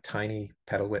they have tiny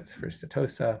petal width for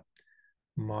setosa,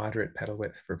 moderate petal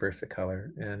width for versicolor,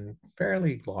 and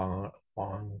fairly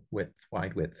long width,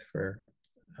 wide width for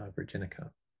virginica.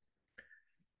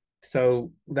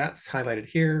 So that's highlighted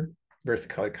here.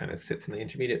 Versicolor kind of sits in the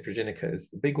intermediate. Virginica is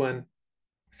the big one.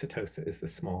 Setosa is the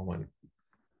small one.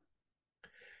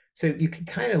 So you can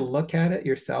kind of look at it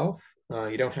yourself.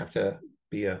 You don't have to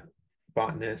be a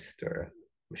botanist or a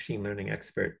machine learning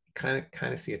expert. Kind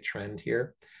of see a trend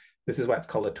here. This is what's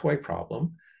called a toy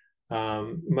problem.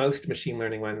 Most machine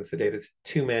learning ones, the data is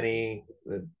too many,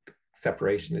 the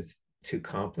separation is too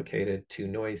complicated, too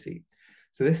noisy.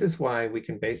 So this is why we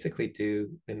can basically do,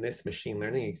 in this machine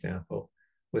learning example,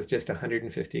 with just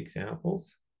 150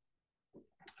 examples,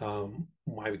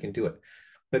 why we can do it.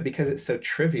 But because it's so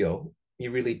trivial,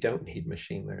 you really don't need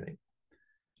machine learning.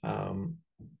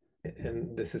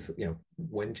 And this is,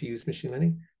 when to use machine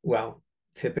learning? Well,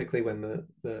 typically when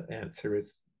the answer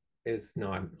is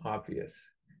not obvious,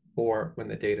 or when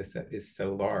the data set is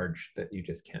so large that you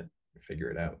just can't figure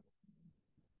it out.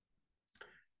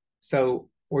 So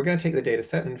we're going to take the data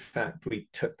set. In fact, we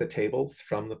took the tables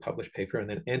from the published paper and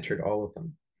then entered all of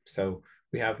them. So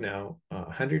we have now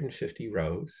 150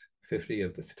 rows, 50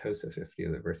 of the setosa, 50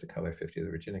 of the versicolor, 50 of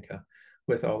the virginica,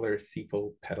 with all their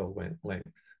sepal petal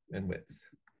lengths and widths.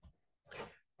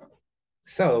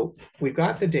 So we've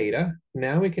got the data.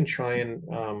 Now we can try and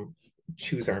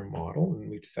choose our model, and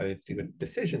we've decided to do a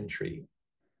decision tree.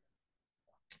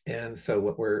 And so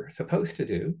what we're supposed to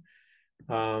do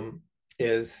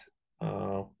is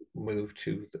move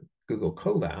to the Google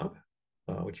Colab,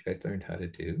 which you guys learned how to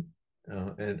do,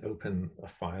 and open a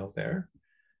file there.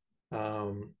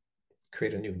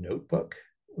 Create a new notebook,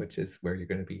 which is where you're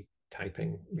going to be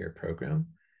typing your program.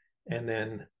 And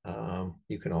then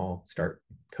you can all start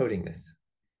coding this.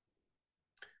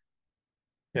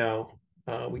 Now,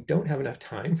 we don't have enough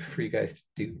time for you guys to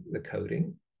do the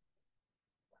coding.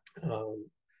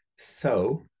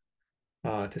 So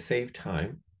to save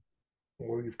time,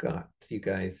 we've got you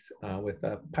guys with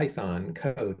a Python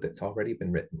code that's already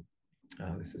been written.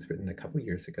 This was written a couple of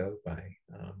years ago by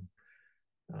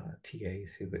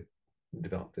TAs who would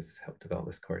help develop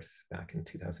this course back in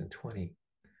 2020.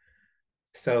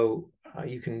 So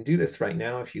you can do this right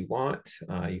now if you want.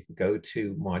 You can go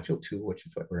to module 2, which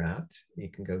is what we're at. You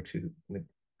can go to the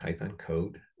Python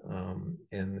code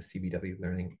in the CBW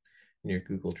Learning in your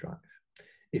Google Drive.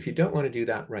 If you don't want to do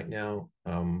that right now,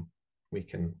 we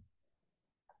can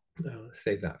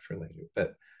save that for later.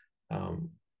 But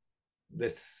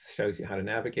this shows you how to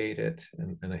navigate it.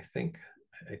 And I think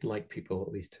I'd like people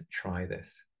at least to try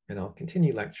this. And I'll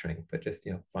continue lecturing, but just,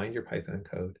 find your Python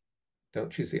code.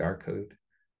 Don't choose the R code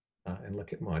and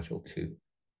look at module 2.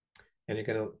 And you're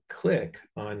going to click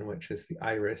on which is the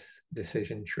Iris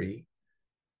decision tree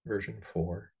version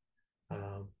 4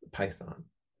 Python.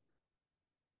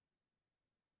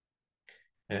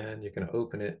 And you're going to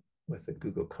open it with the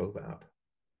Google Colab.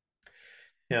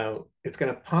 Now, it's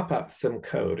going to pop up some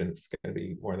code, and it's going to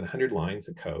be more than 100 lines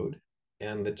of code.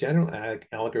 And the general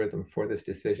algorithm for this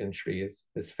decision tree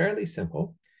is fairly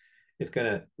simple. It's going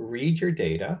to read your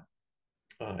data.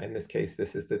 In this case,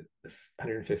 this is the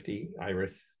 150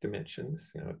 iris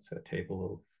dimensions. It's a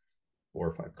table of 4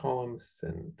 or 5 columns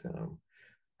and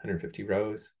 150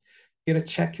 rows. You got to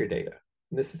check your data.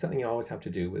 And this is something you always have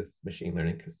to do with machine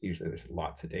learning because usually there's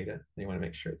lots of data and you want to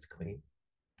make sure it's clean.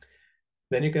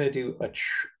 Then you're going to do a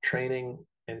training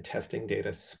and testing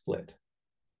data split.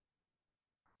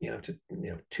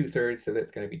 2/3 of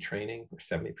it's going to be training, or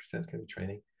 70% is going to be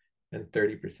training, and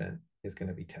 30% is going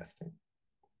to be testing.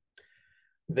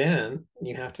 Then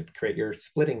you have to create your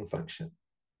splitting function,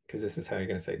 because this is how you're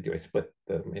going to say, do I split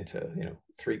them into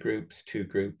 3 groups, 2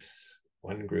 groups,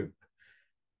 1 group?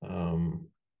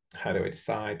 How do I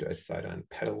decide? Do I decide on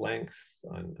petal length,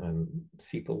 on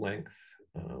sepal length?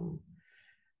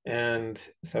 And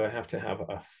so I have to have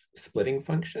a splitting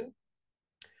function.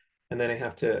 And then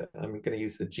I'm going to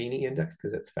use the Gini index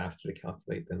because it's faster to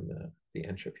calculate than the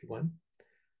entropy one.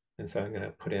 And so I'm going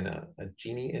to put in a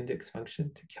Gini index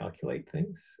function to calculate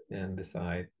things and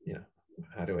decide,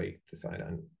 how do I decide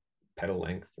on petal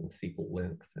length and sepal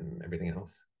length and everything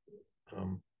else.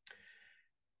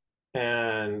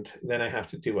 And then I have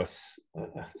to do a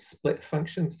split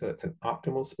function. So it's an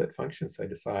optimal split function. So I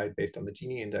decide based on the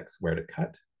Gini index where to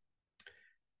cut.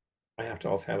 I have to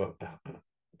also have a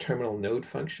terminal node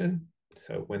function.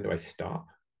 So when do I stop?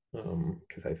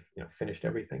 Because I've finished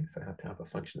everything. So I have to have a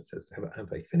function that says,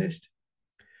 have I finished?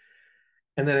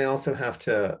 And then I also have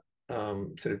to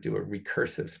sort of do a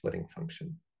recursive splitting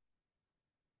function.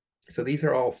 So these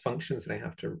are all functions that I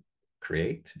have to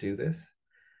create to do this.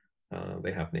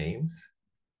 They have names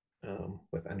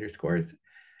with underscores.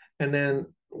 And then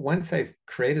once I've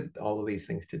created all of these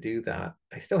things to do that,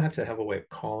 I still have to have a way of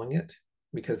calling it,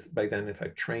 because by then if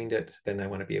I've trained it, then I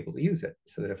want to be able to use it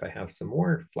so that if I have some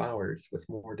more flowers with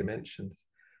more dimensions,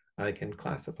 I can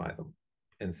classify them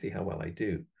and see how well I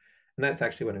do. And that's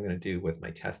actually what I'm going to do with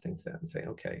my testing set and say,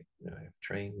 okay, I've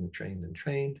trained and trained and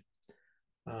trained.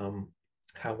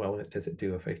 How well does it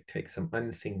do if I take some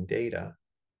unseen data,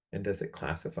 and does it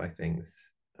classify things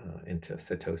into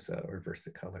setosa or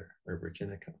versicolor or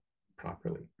virginica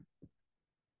properly?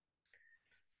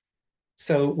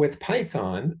 So with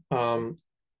Python,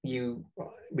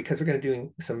 because we're going to be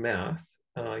doing some math,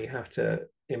 you have to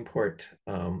import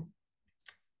the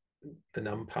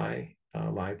NumPy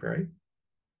library.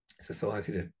 So this allows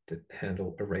you to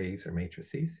handle arrays or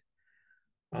matrices.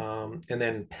 And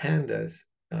then pandas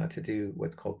to do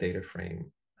what's called data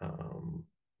framing,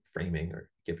 or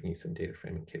giving you some data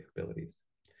framing capabilities.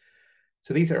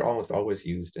 So these are almost always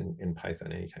used in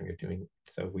Python anytime you're doing.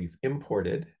 So we're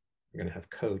going to have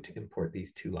code to import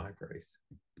these 2 libraries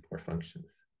or functions.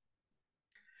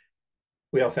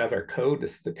 We also have our code.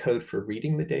 This is the code for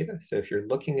reading the data. So if you're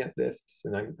looking at this,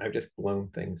 and I've just blown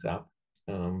things up,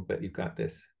 but you've got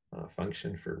this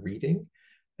function for reading,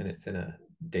 and it's in a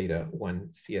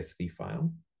data1 CSV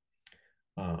file.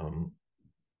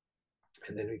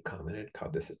 And then we commented,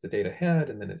 called this is the data head,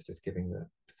 and then it's just giving the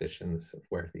positions of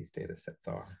where these data sets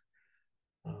are.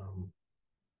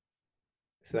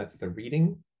 So that's the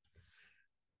reading.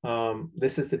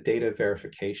 This is the data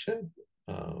verification.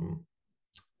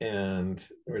 And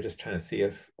we're just trying to see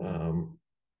if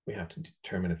we have to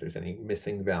determine if there's any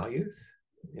missing values.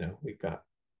 We've got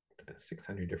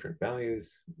 600 different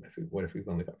values. What if we've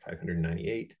only got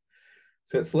 598?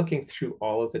 So it's looking through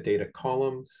all of the data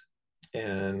columns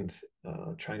and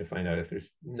trying to find out if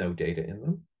there's no data in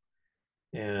them.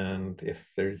 And if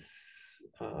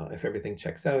everything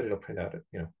checks out, it'll print out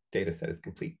data set is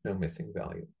complete, no missing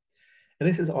value. And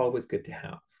this is always good to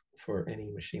have for any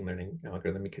machine learning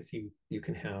algorithm, because you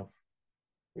can have,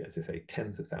 as I say,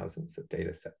 tens of thousands of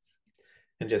data sets,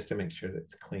 and just to make sure that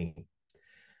it's clean.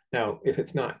 Now, if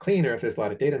it's not clean, or if there's a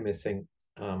lot of data missing,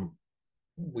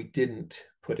 we didn't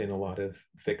put in a lot of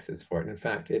fixes for it. And in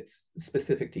fact, it's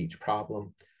specific to each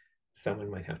problem. Someone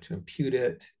might have to impute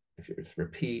it. If there's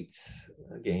repeats,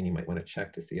 again, you might want to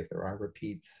check to see if there are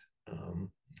repeats.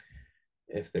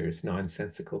 if there's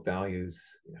nonsensical values,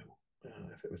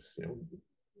 if it was,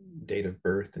 date of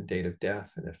birth and date of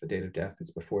death, and if the date of death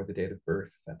is before the date of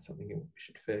birth, that's something we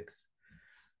should fix.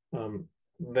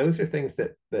 Those are things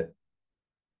that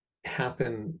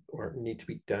happen or need to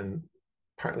be done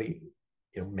partly,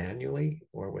 manually,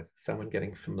 or with someone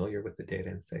getting familiar with the data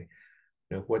and say,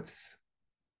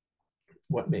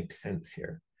 what makes sense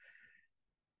here.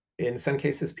 In some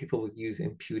cases, people use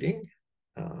imputing.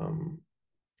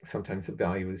 Sometimes the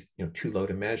value is too low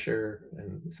to measure,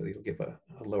 and so you'll give a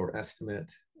lower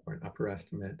estimate or an upper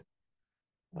estimate.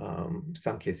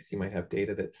 Some cases you might have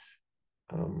data that's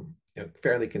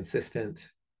fairly consistent.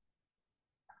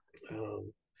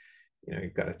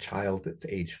 You've got a child that's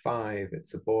age 5,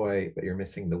 it's a boy, but you're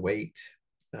missing the weight.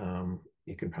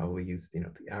 You can probably use the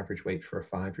average weight for a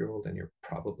 5-year-old, and you're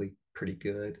probably pretty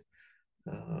good.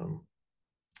 So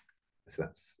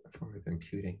that's a form of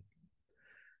imputing.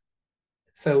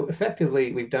 So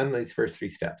effectively, we've done these first 3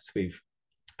 steps. We've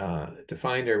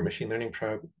defined our machine learning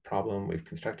problem. We've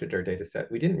constructed our data set.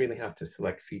 We didn't really have to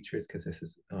select features because this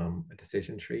is a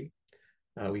decision tree.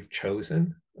 We've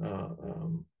chosen a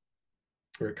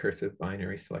recursive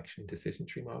binary selection decision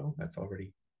tree model. That's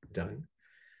already done.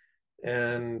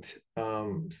 And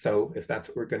so if that's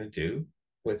what we're going to do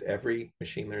with every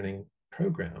machine learning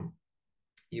program,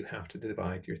 you have to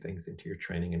divide your things into your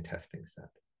training and testing set.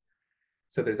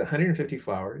 So there's 150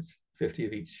 flowers, 50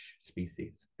 of each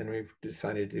species. And we've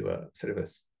decided to do a sort of a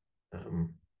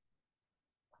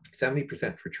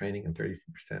 70% for training and 30%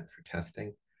 for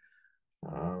testing.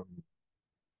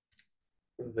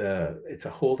 It's a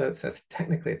holdout set.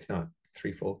 Technically, it's not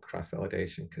threefold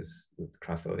cross-validation because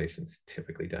cross-validation is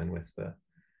typically done with the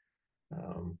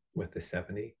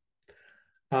 70.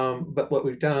 But what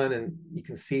we've done, and you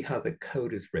can see how the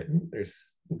code is written.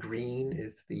 There's green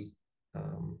is the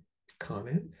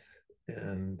comments,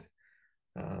 and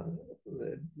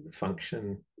the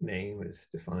function name is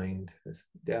defined as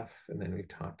def, and then we've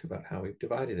talked about how we've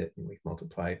divided it, and we've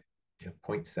multiplied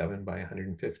 0.7 by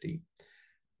 150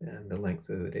 and the length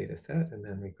of the data set. And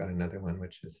then we've got another one,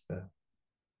 which is the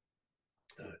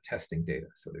testing data.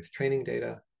 So there's training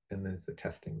data, and there's the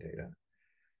testing data.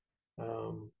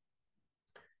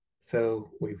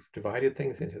 So we've divided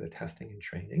things into the testing and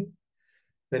training.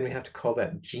 Then we have to call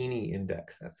that Gini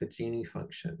index. That's the Gini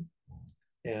function.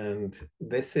 And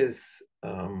this is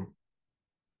where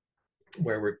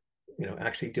we're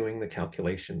actually doing the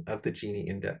calculation of the Gini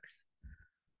index.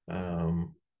 And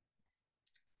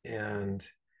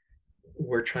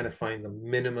we're trying to find the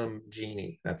minimum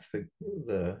Gini. That's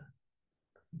the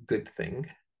good thing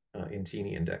in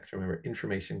Gini index. Remember,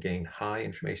 information gain high,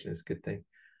 information is a good thing.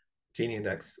 Gini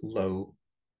index low.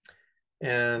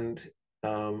 And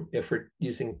if we're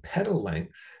using petal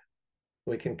length,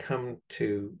 we can come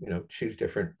to choose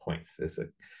different points. There's a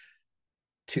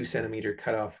 2 centimeter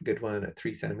cutoff, a good one, a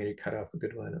 3 centimeter cutoff, a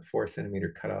good one, a 4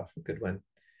 centimeter cutoff, a good one.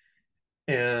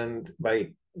 And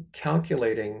by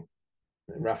calculating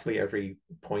roughly every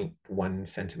 0.1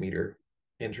 centimeter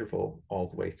interval all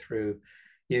the way through,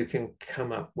 you can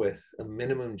come up with a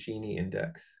minimum Gini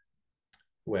index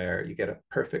where you get a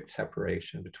perfect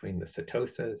separation between the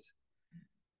setosas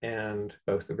and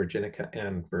both the virginica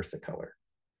and versicolor.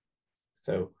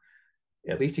 So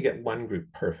at least you get one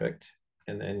group perfect,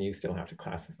 and then you still have to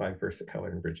classify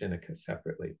versicolor and virginica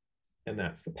separately. And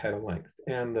that's the petal length.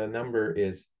 And the number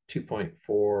is 2.4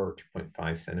 or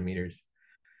 2.5 centimeters.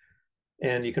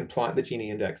 And you can plot the Gini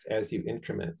index as you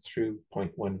increment through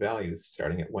 0.1 values,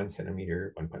 starting at 1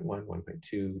 centimeter, 1.1,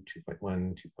 1.2,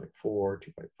 2.1, 2.4,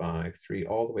 2.5, 3,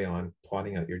 all the way on,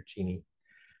 plotting out your Gini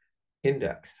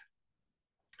index.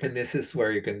 And this is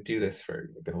where you're going to do this for,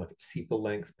 you're going to look at sepal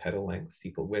length,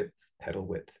 sepal width, petal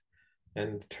width,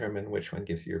 and determine which one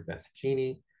gives you your best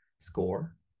Gini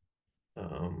score.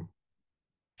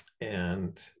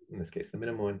 And in this case, the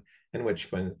minimum one, and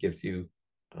which one gives you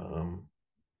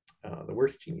the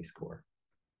worst Gini score.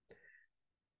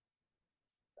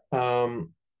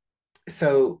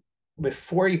 So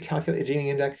before you calculate a Gini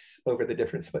index over the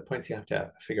different split points, you have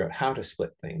to figure out how to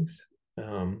split things.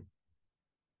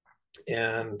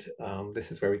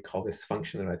 This is where we call this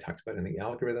function that I talked about in the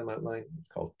algorithm outline. It's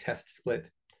called test split.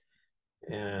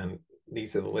 And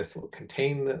these are the lists that will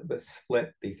contain the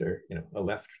split. These are, a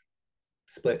left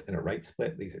split and a right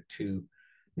split. These are 2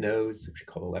 nodes, which we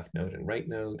call the left node and right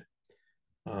node.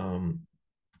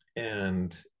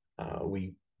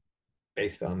 We,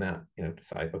 based on that,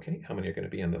 decide, okay, how many are going to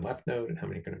be in the left node and how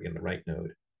many are going to be in the right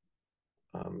node.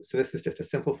 So this is just a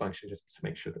simple function just to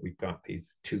make sure that we've got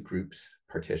these 2 groups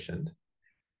partitioned.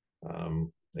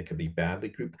 They could be badly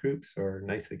grouped groups or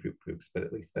nicely grouped groups, but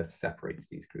at least that separates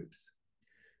these groups.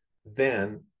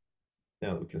 then,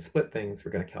 now that we can split things,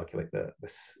 we're going to calculate the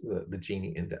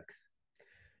Gini index.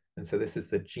 And so this is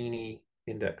the Gini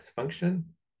index function,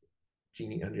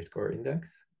 Gini underscore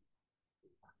index.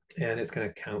 And it's going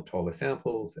to count all the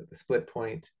samples at the split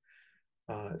point.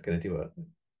 It's going to do a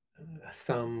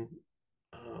sum.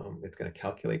 It's going to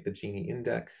calculate the Gini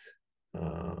index.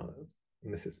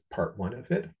 And this is part one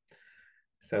of it.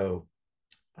 So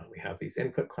we have these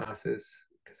input classes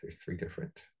because there's three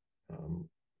different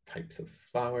types of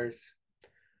flowers.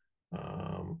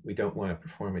 We don't want to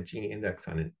perform a Gini index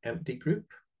on an empty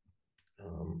group.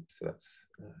 So that's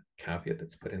a caveat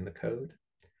that's put in the code.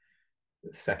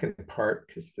 The second part,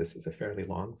 because this is a fairly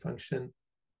long function,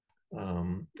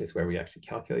 is where we actually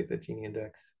calculate the Gini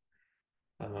index.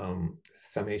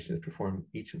 Summation is performed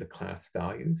each of the class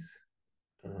values.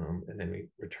 And then we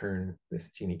return this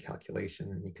Gini calculation.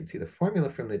 And you can see the formula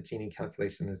from the Gini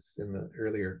calculation is in the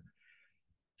earlier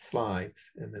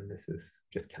slides. And then this is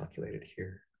just calculated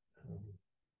here.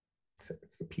 So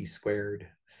it's the p squared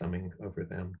summing over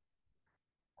them.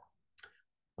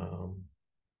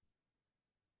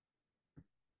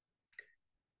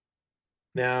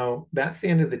 Now, that's the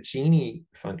end of the Gini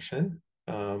function.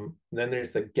 Then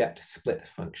there's the get split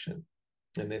function.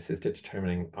 And this is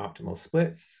determining optimal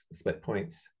split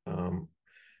points,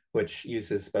 which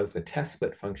uses both the test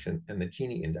split function and the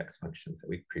Gini index functions that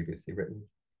we've previously written.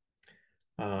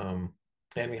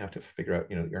 And we have to figure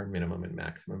out, our minimum and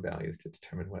maximum values to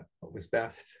determine what was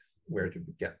best, where to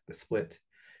get the split.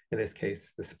 In this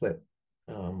case, the split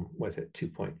was at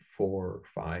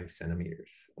 2.45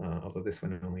 centimeters, although this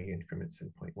one only increments in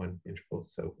 0.1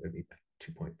 intervals, so it'd be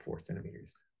 2.4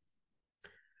 centimeters.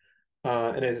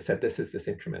 And as I said, this is this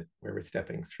increment where we're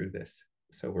stepping through this.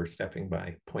 So we're stepping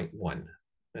by 0.1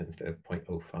 instead of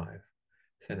 0.05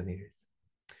 centimeters.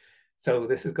 So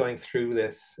this is going through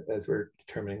this as we're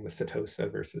determining the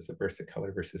setosa versus the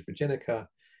versicolor versus virginica,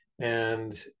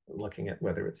 and looking at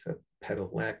whether it's a petal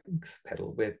length,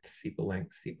 petal width,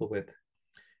 sepal width,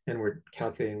 and we're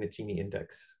calculating the Gini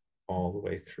index all the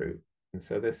way through. And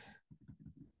so this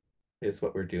is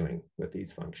what we're doing with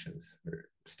these functions. We're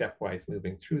stepwise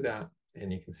moving through that,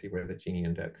 and you can see where the Gini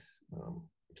index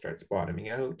starts bottoming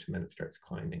out, and then it starts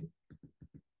climbing.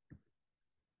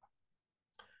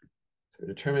 So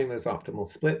determining those optimal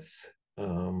splits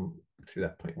through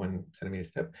that 0.1 centimeter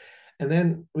step. And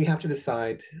then we have to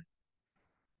decide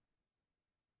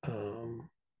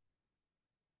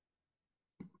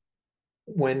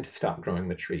when to stop growing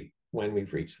the tree, when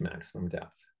we've reached the maximum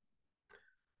depth.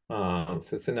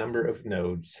 So it's the number of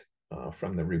nodes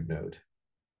from the root node.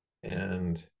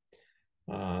 And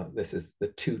this is the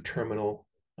two-terminal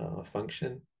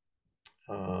function.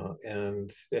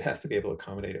 And it has to be able to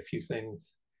accommodate a few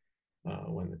things.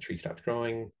 When the tree stops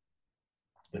growing,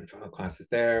 when final class is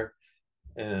there,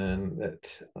 and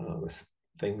that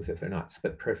things, if they're not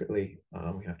split perfectly,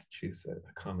 we have to choose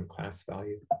a common class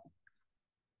value.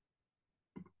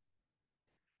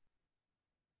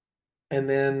 And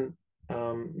then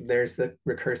there's the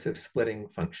recursive splitting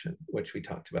function, which we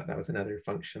talked about. That was another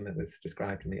function that was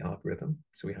described in the algorithm.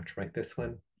 So we have to write this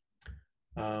one.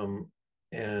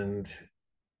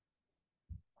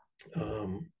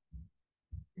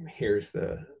 Here's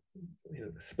the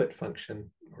split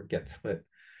function, or get split.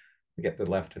 We get the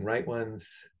left and right ones,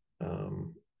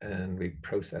 and we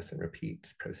process and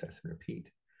repeat,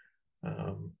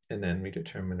 and then we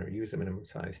determine or use a minimum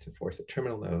size to force a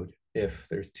terminal node if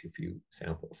there's too few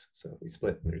samples. So if we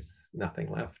split and there's nothing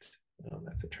left,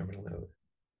 that's a terminal node.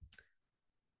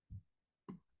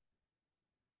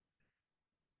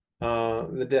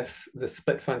 The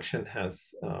split function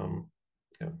has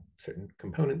certain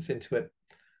components into it.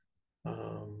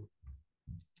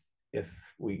 If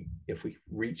we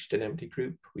reached an empty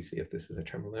group, we see if this is a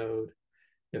terminal node.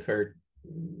 If our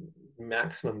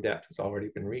maximum depth has already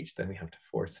been reached, then we have to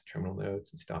force terminal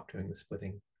nodes and stop doing the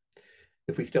splitting.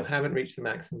 If we still haven't reached the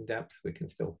maximum depth, we can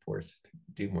still force to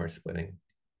do more splitting.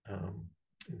 And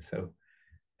so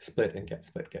split and get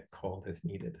split get called as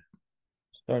needed.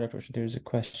 Sorry, Dr. There's a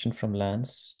question from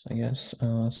Lance, I guess,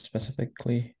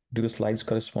 specifically. Do the slides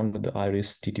correspond with the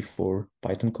Iris TT4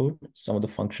 Python code? Some of the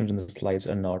functions in the slides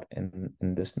are not in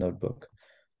this notebook.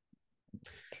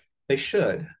 They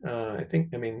should. I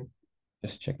mean,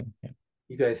 just checking. Yeah.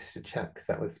 You guys should check, because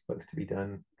that was supposed to be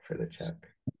done for the check.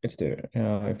 It's there.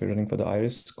 If you're running for the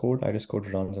Iris code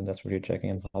runs, and that's what you're checking,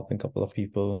 and helping a couple of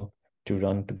people to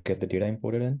run to get the data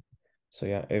imported in. So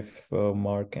yeah, if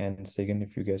Mark and Sagan,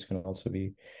 if you guys can also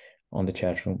be on the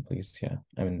chat room, please. Yeah,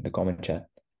 I mean the comment chat.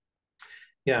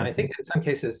 Yeah, I think in some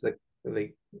cases the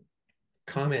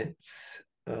comments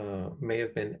may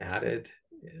have been added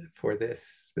for this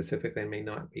specifically may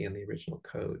not be in the original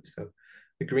code. So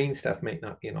the green stuff might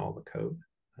not be in all the code,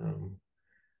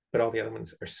 but all the other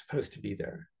ones are supposed to be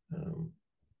there.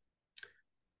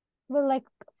 Well, like,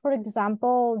 for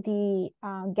example, the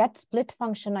get split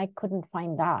function, I couldn't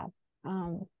find that.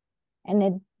 And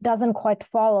it doesn't quite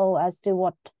follow as to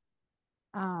what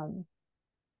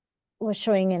was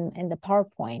showing in the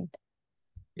PowerPoint.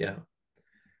 Yeah.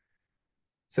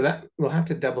 So that we'll have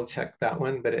to double check that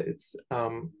one, but it's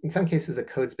in some cases the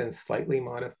code's been slightly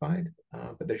modified,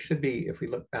 but there should be, if we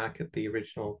look back at the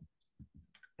original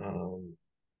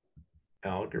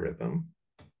algorithm,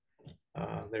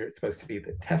 there's supposed to be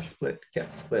the test split,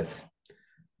 get split,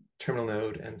 terminal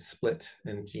node, and split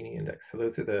and Gini index. So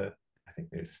those are the, I think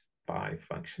there's 5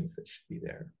 functions that should be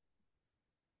there.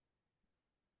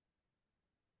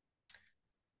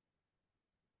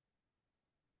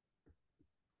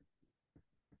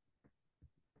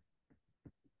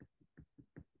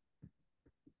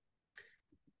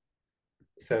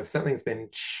 So if something's been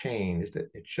changed,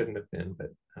 it shouldn't have been,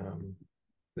 but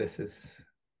this is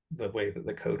the way that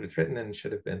the code was written and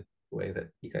should have been the way that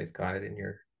you guys got it in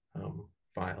your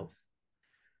files.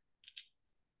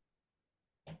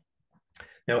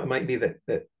 Now, it might be that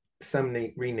some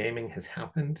renaming has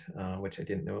happened, which I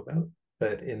didn't know about,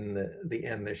 but in the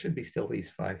end, there should be still these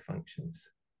 5 functions.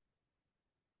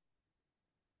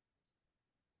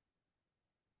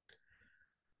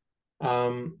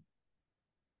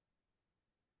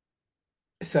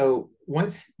 So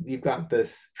once you've got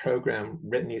this program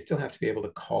written, you still have to be able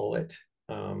to call it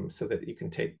so that you can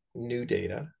take new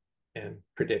data and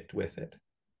predict with it.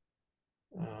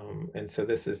 And so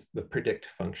this is the predict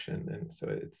function. And so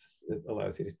it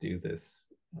allows you to do this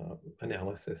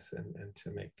analysis and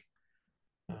to make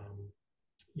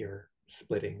your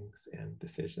splittings and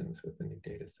decisions with the new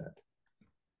data set.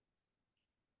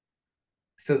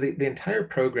 So the entire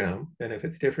program, and if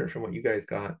it's different from what you guys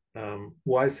got,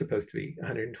 was supposed to be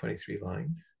 123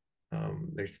 lines.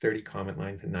 There's 30 comment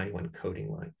lines and 91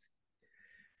 coding lines.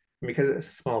 And because it's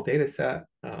a small data set,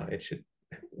 it should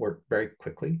work very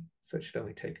quickly. So it should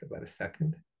only take about a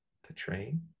second to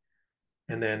train.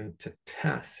 And then to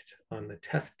test on the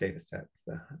test data set,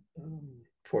 the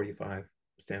 45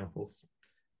 samples,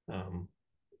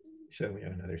 should only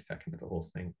have another second of the whole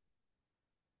thing.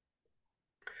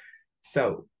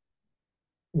 So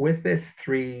with this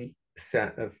 3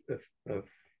 set of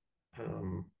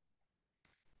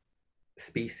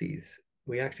species,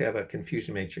 we actually have a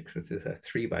confusion matrix, which is a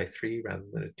 3 by 3 rather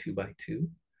than a 2 by 2.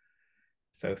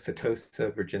 So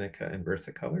Setosa, Virginica, and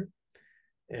versicolor.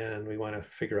 And we want to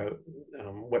figure out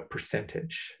what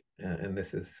percentage, and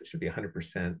this should be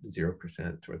 100%,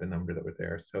 0%, or the number that were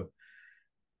there. So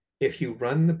if you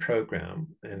run the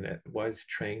program, and it was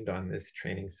trained on this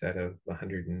training set of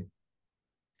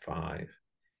 105,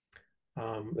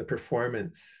 the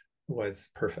performance was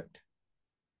perfect.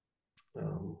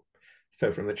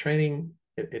 So from the training,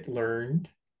 it learned.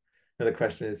 Now the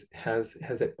question is, has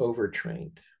it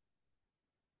overtrained?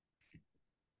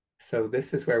 So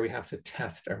this is where we have to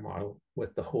test our model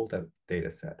with the holdout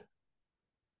data set.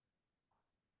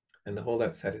 And the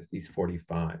holdout set is these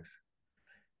 45.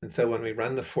 And so when we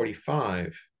run the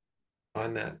 45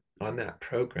 on that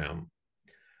program,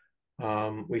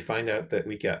 we find out that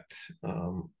we get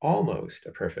almost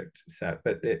a perfect set,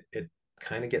 but it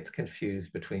kind of gets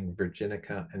confused between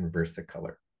Virginica and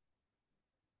versicolor.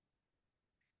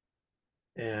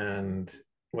 And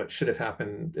what should have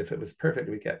happened if it was perfect,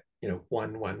 we get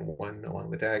 1, 1, 1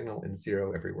 along the diagonal and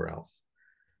 0 everywhere else.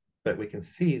 But we can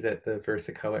see that the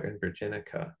versicolor and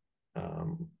Virginica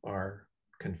are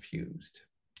confused.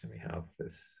 And we have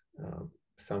this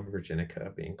some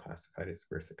Virginica being classified as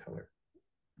versicolor.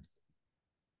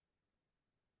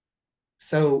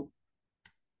 So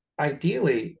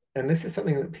ideally, and this is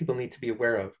something that people need to be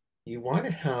aware of, you want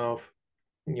to have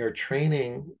your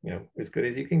training, as good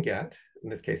as you can get. In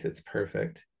this case, it's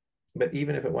perfect. But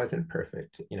even if it wasn't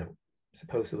perfect,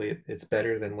 supposedly it's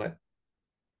better than what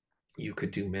you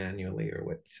could do manually or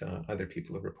what other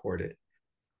people have reported.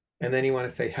 And then you want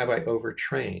to say, have I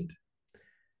overtrained?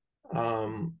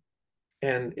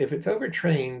 And if it's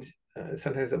overtrained,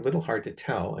 sometimes a little hard to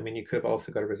tell. I mean, you could have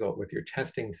also got a result with your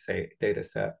testing data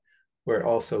set where it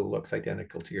also looks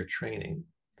identical to your training.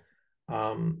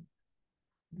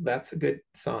 That's a good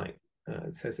sign.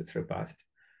 It says it's robust.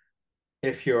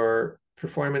 If your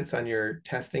performance on your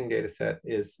testing data set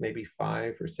is maybe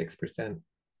 5 or 6%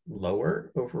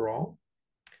 lower overall,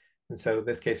 and so in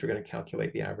this case, we're going to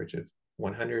calculate the average of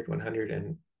 100,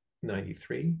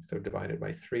 193. So divided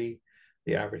by 3,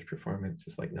 the average performance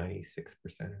is like 96%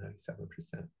 or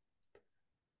 97%.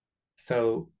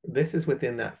 So this is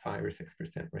within that 5 or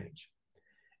 6% range.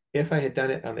 If I had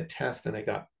done it on the test and I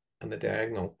got on the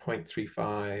diagonal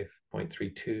 0.35,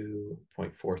 0.32,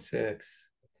 0.46,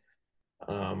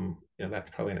 that's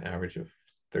probably an average of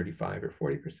 35 or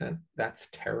 40%. That's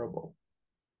terrible.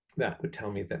 That would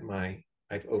tell me that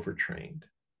I've overtrained,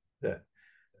 that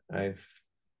I've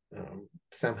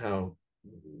somehow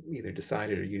either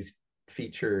decided or used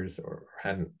features or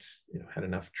hadn't had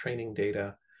enough training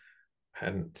data,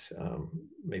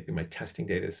 maybe my testing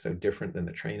data is so different than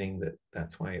the training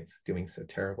that's why it's doing so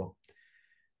terrible.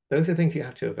 Those are things you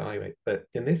have to evaluate. But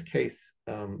in this case,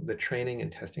 the training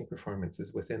and testing performance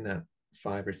is within that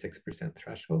 5 or 6%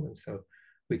 threshold. And so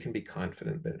we can be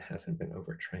confident that it hasn't been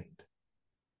overtrained.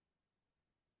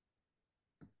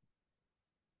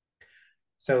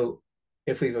 So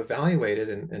if we've evaluated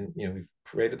and we've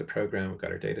created the program, we've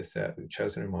got our data set, we've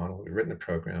chosen a model, we've written a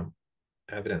program,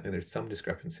 evidently there's some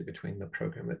discrepancy between the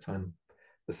program that's on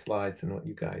the slides and what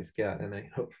you guys get. And I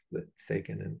hope that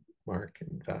Sagan and Mark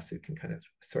and Vasu can kind of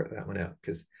sort that one out,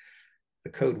 because the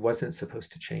code wasn't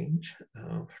supposed to change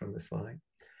from the slide.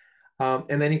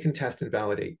 And then you can test and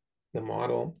validate the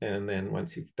model. And then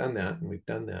once you've done that, and we've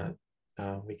done that,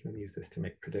 we can use this to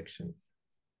make predictions.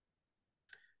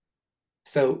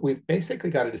 So we've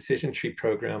basically got a decision tree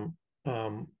program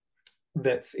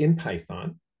that's in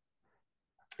Python,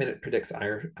 and it predicts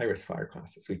iris flower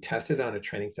classes. We tested on a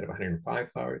training set of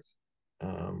 105 flowers.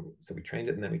 So we trained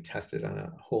it, and then we tested on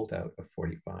a holdout of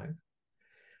 45.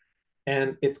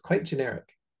 And it's quite generic.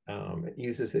 It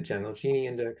uses a general Gini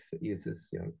index. It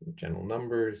uses general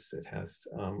numbers. It has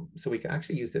so we can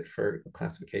actually use it for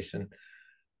classification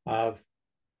of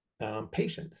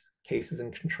patients, cases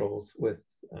and controls with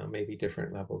maybe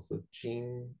different levels of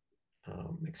gene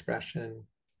expression,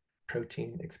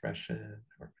 protein expression,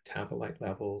 or metabolite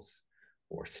levels,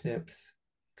 or SNPs.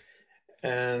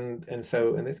 And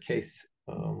so in this case,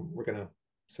 we're going to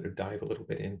sort of dive a little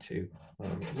bit into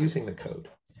using the code.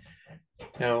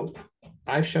 Now,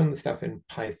 I've shown the stuff in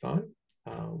Python.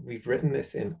 We've written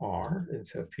this in R, and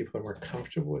so if people are more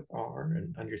comfortable with R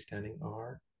and understanding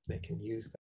R, they can use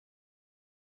that.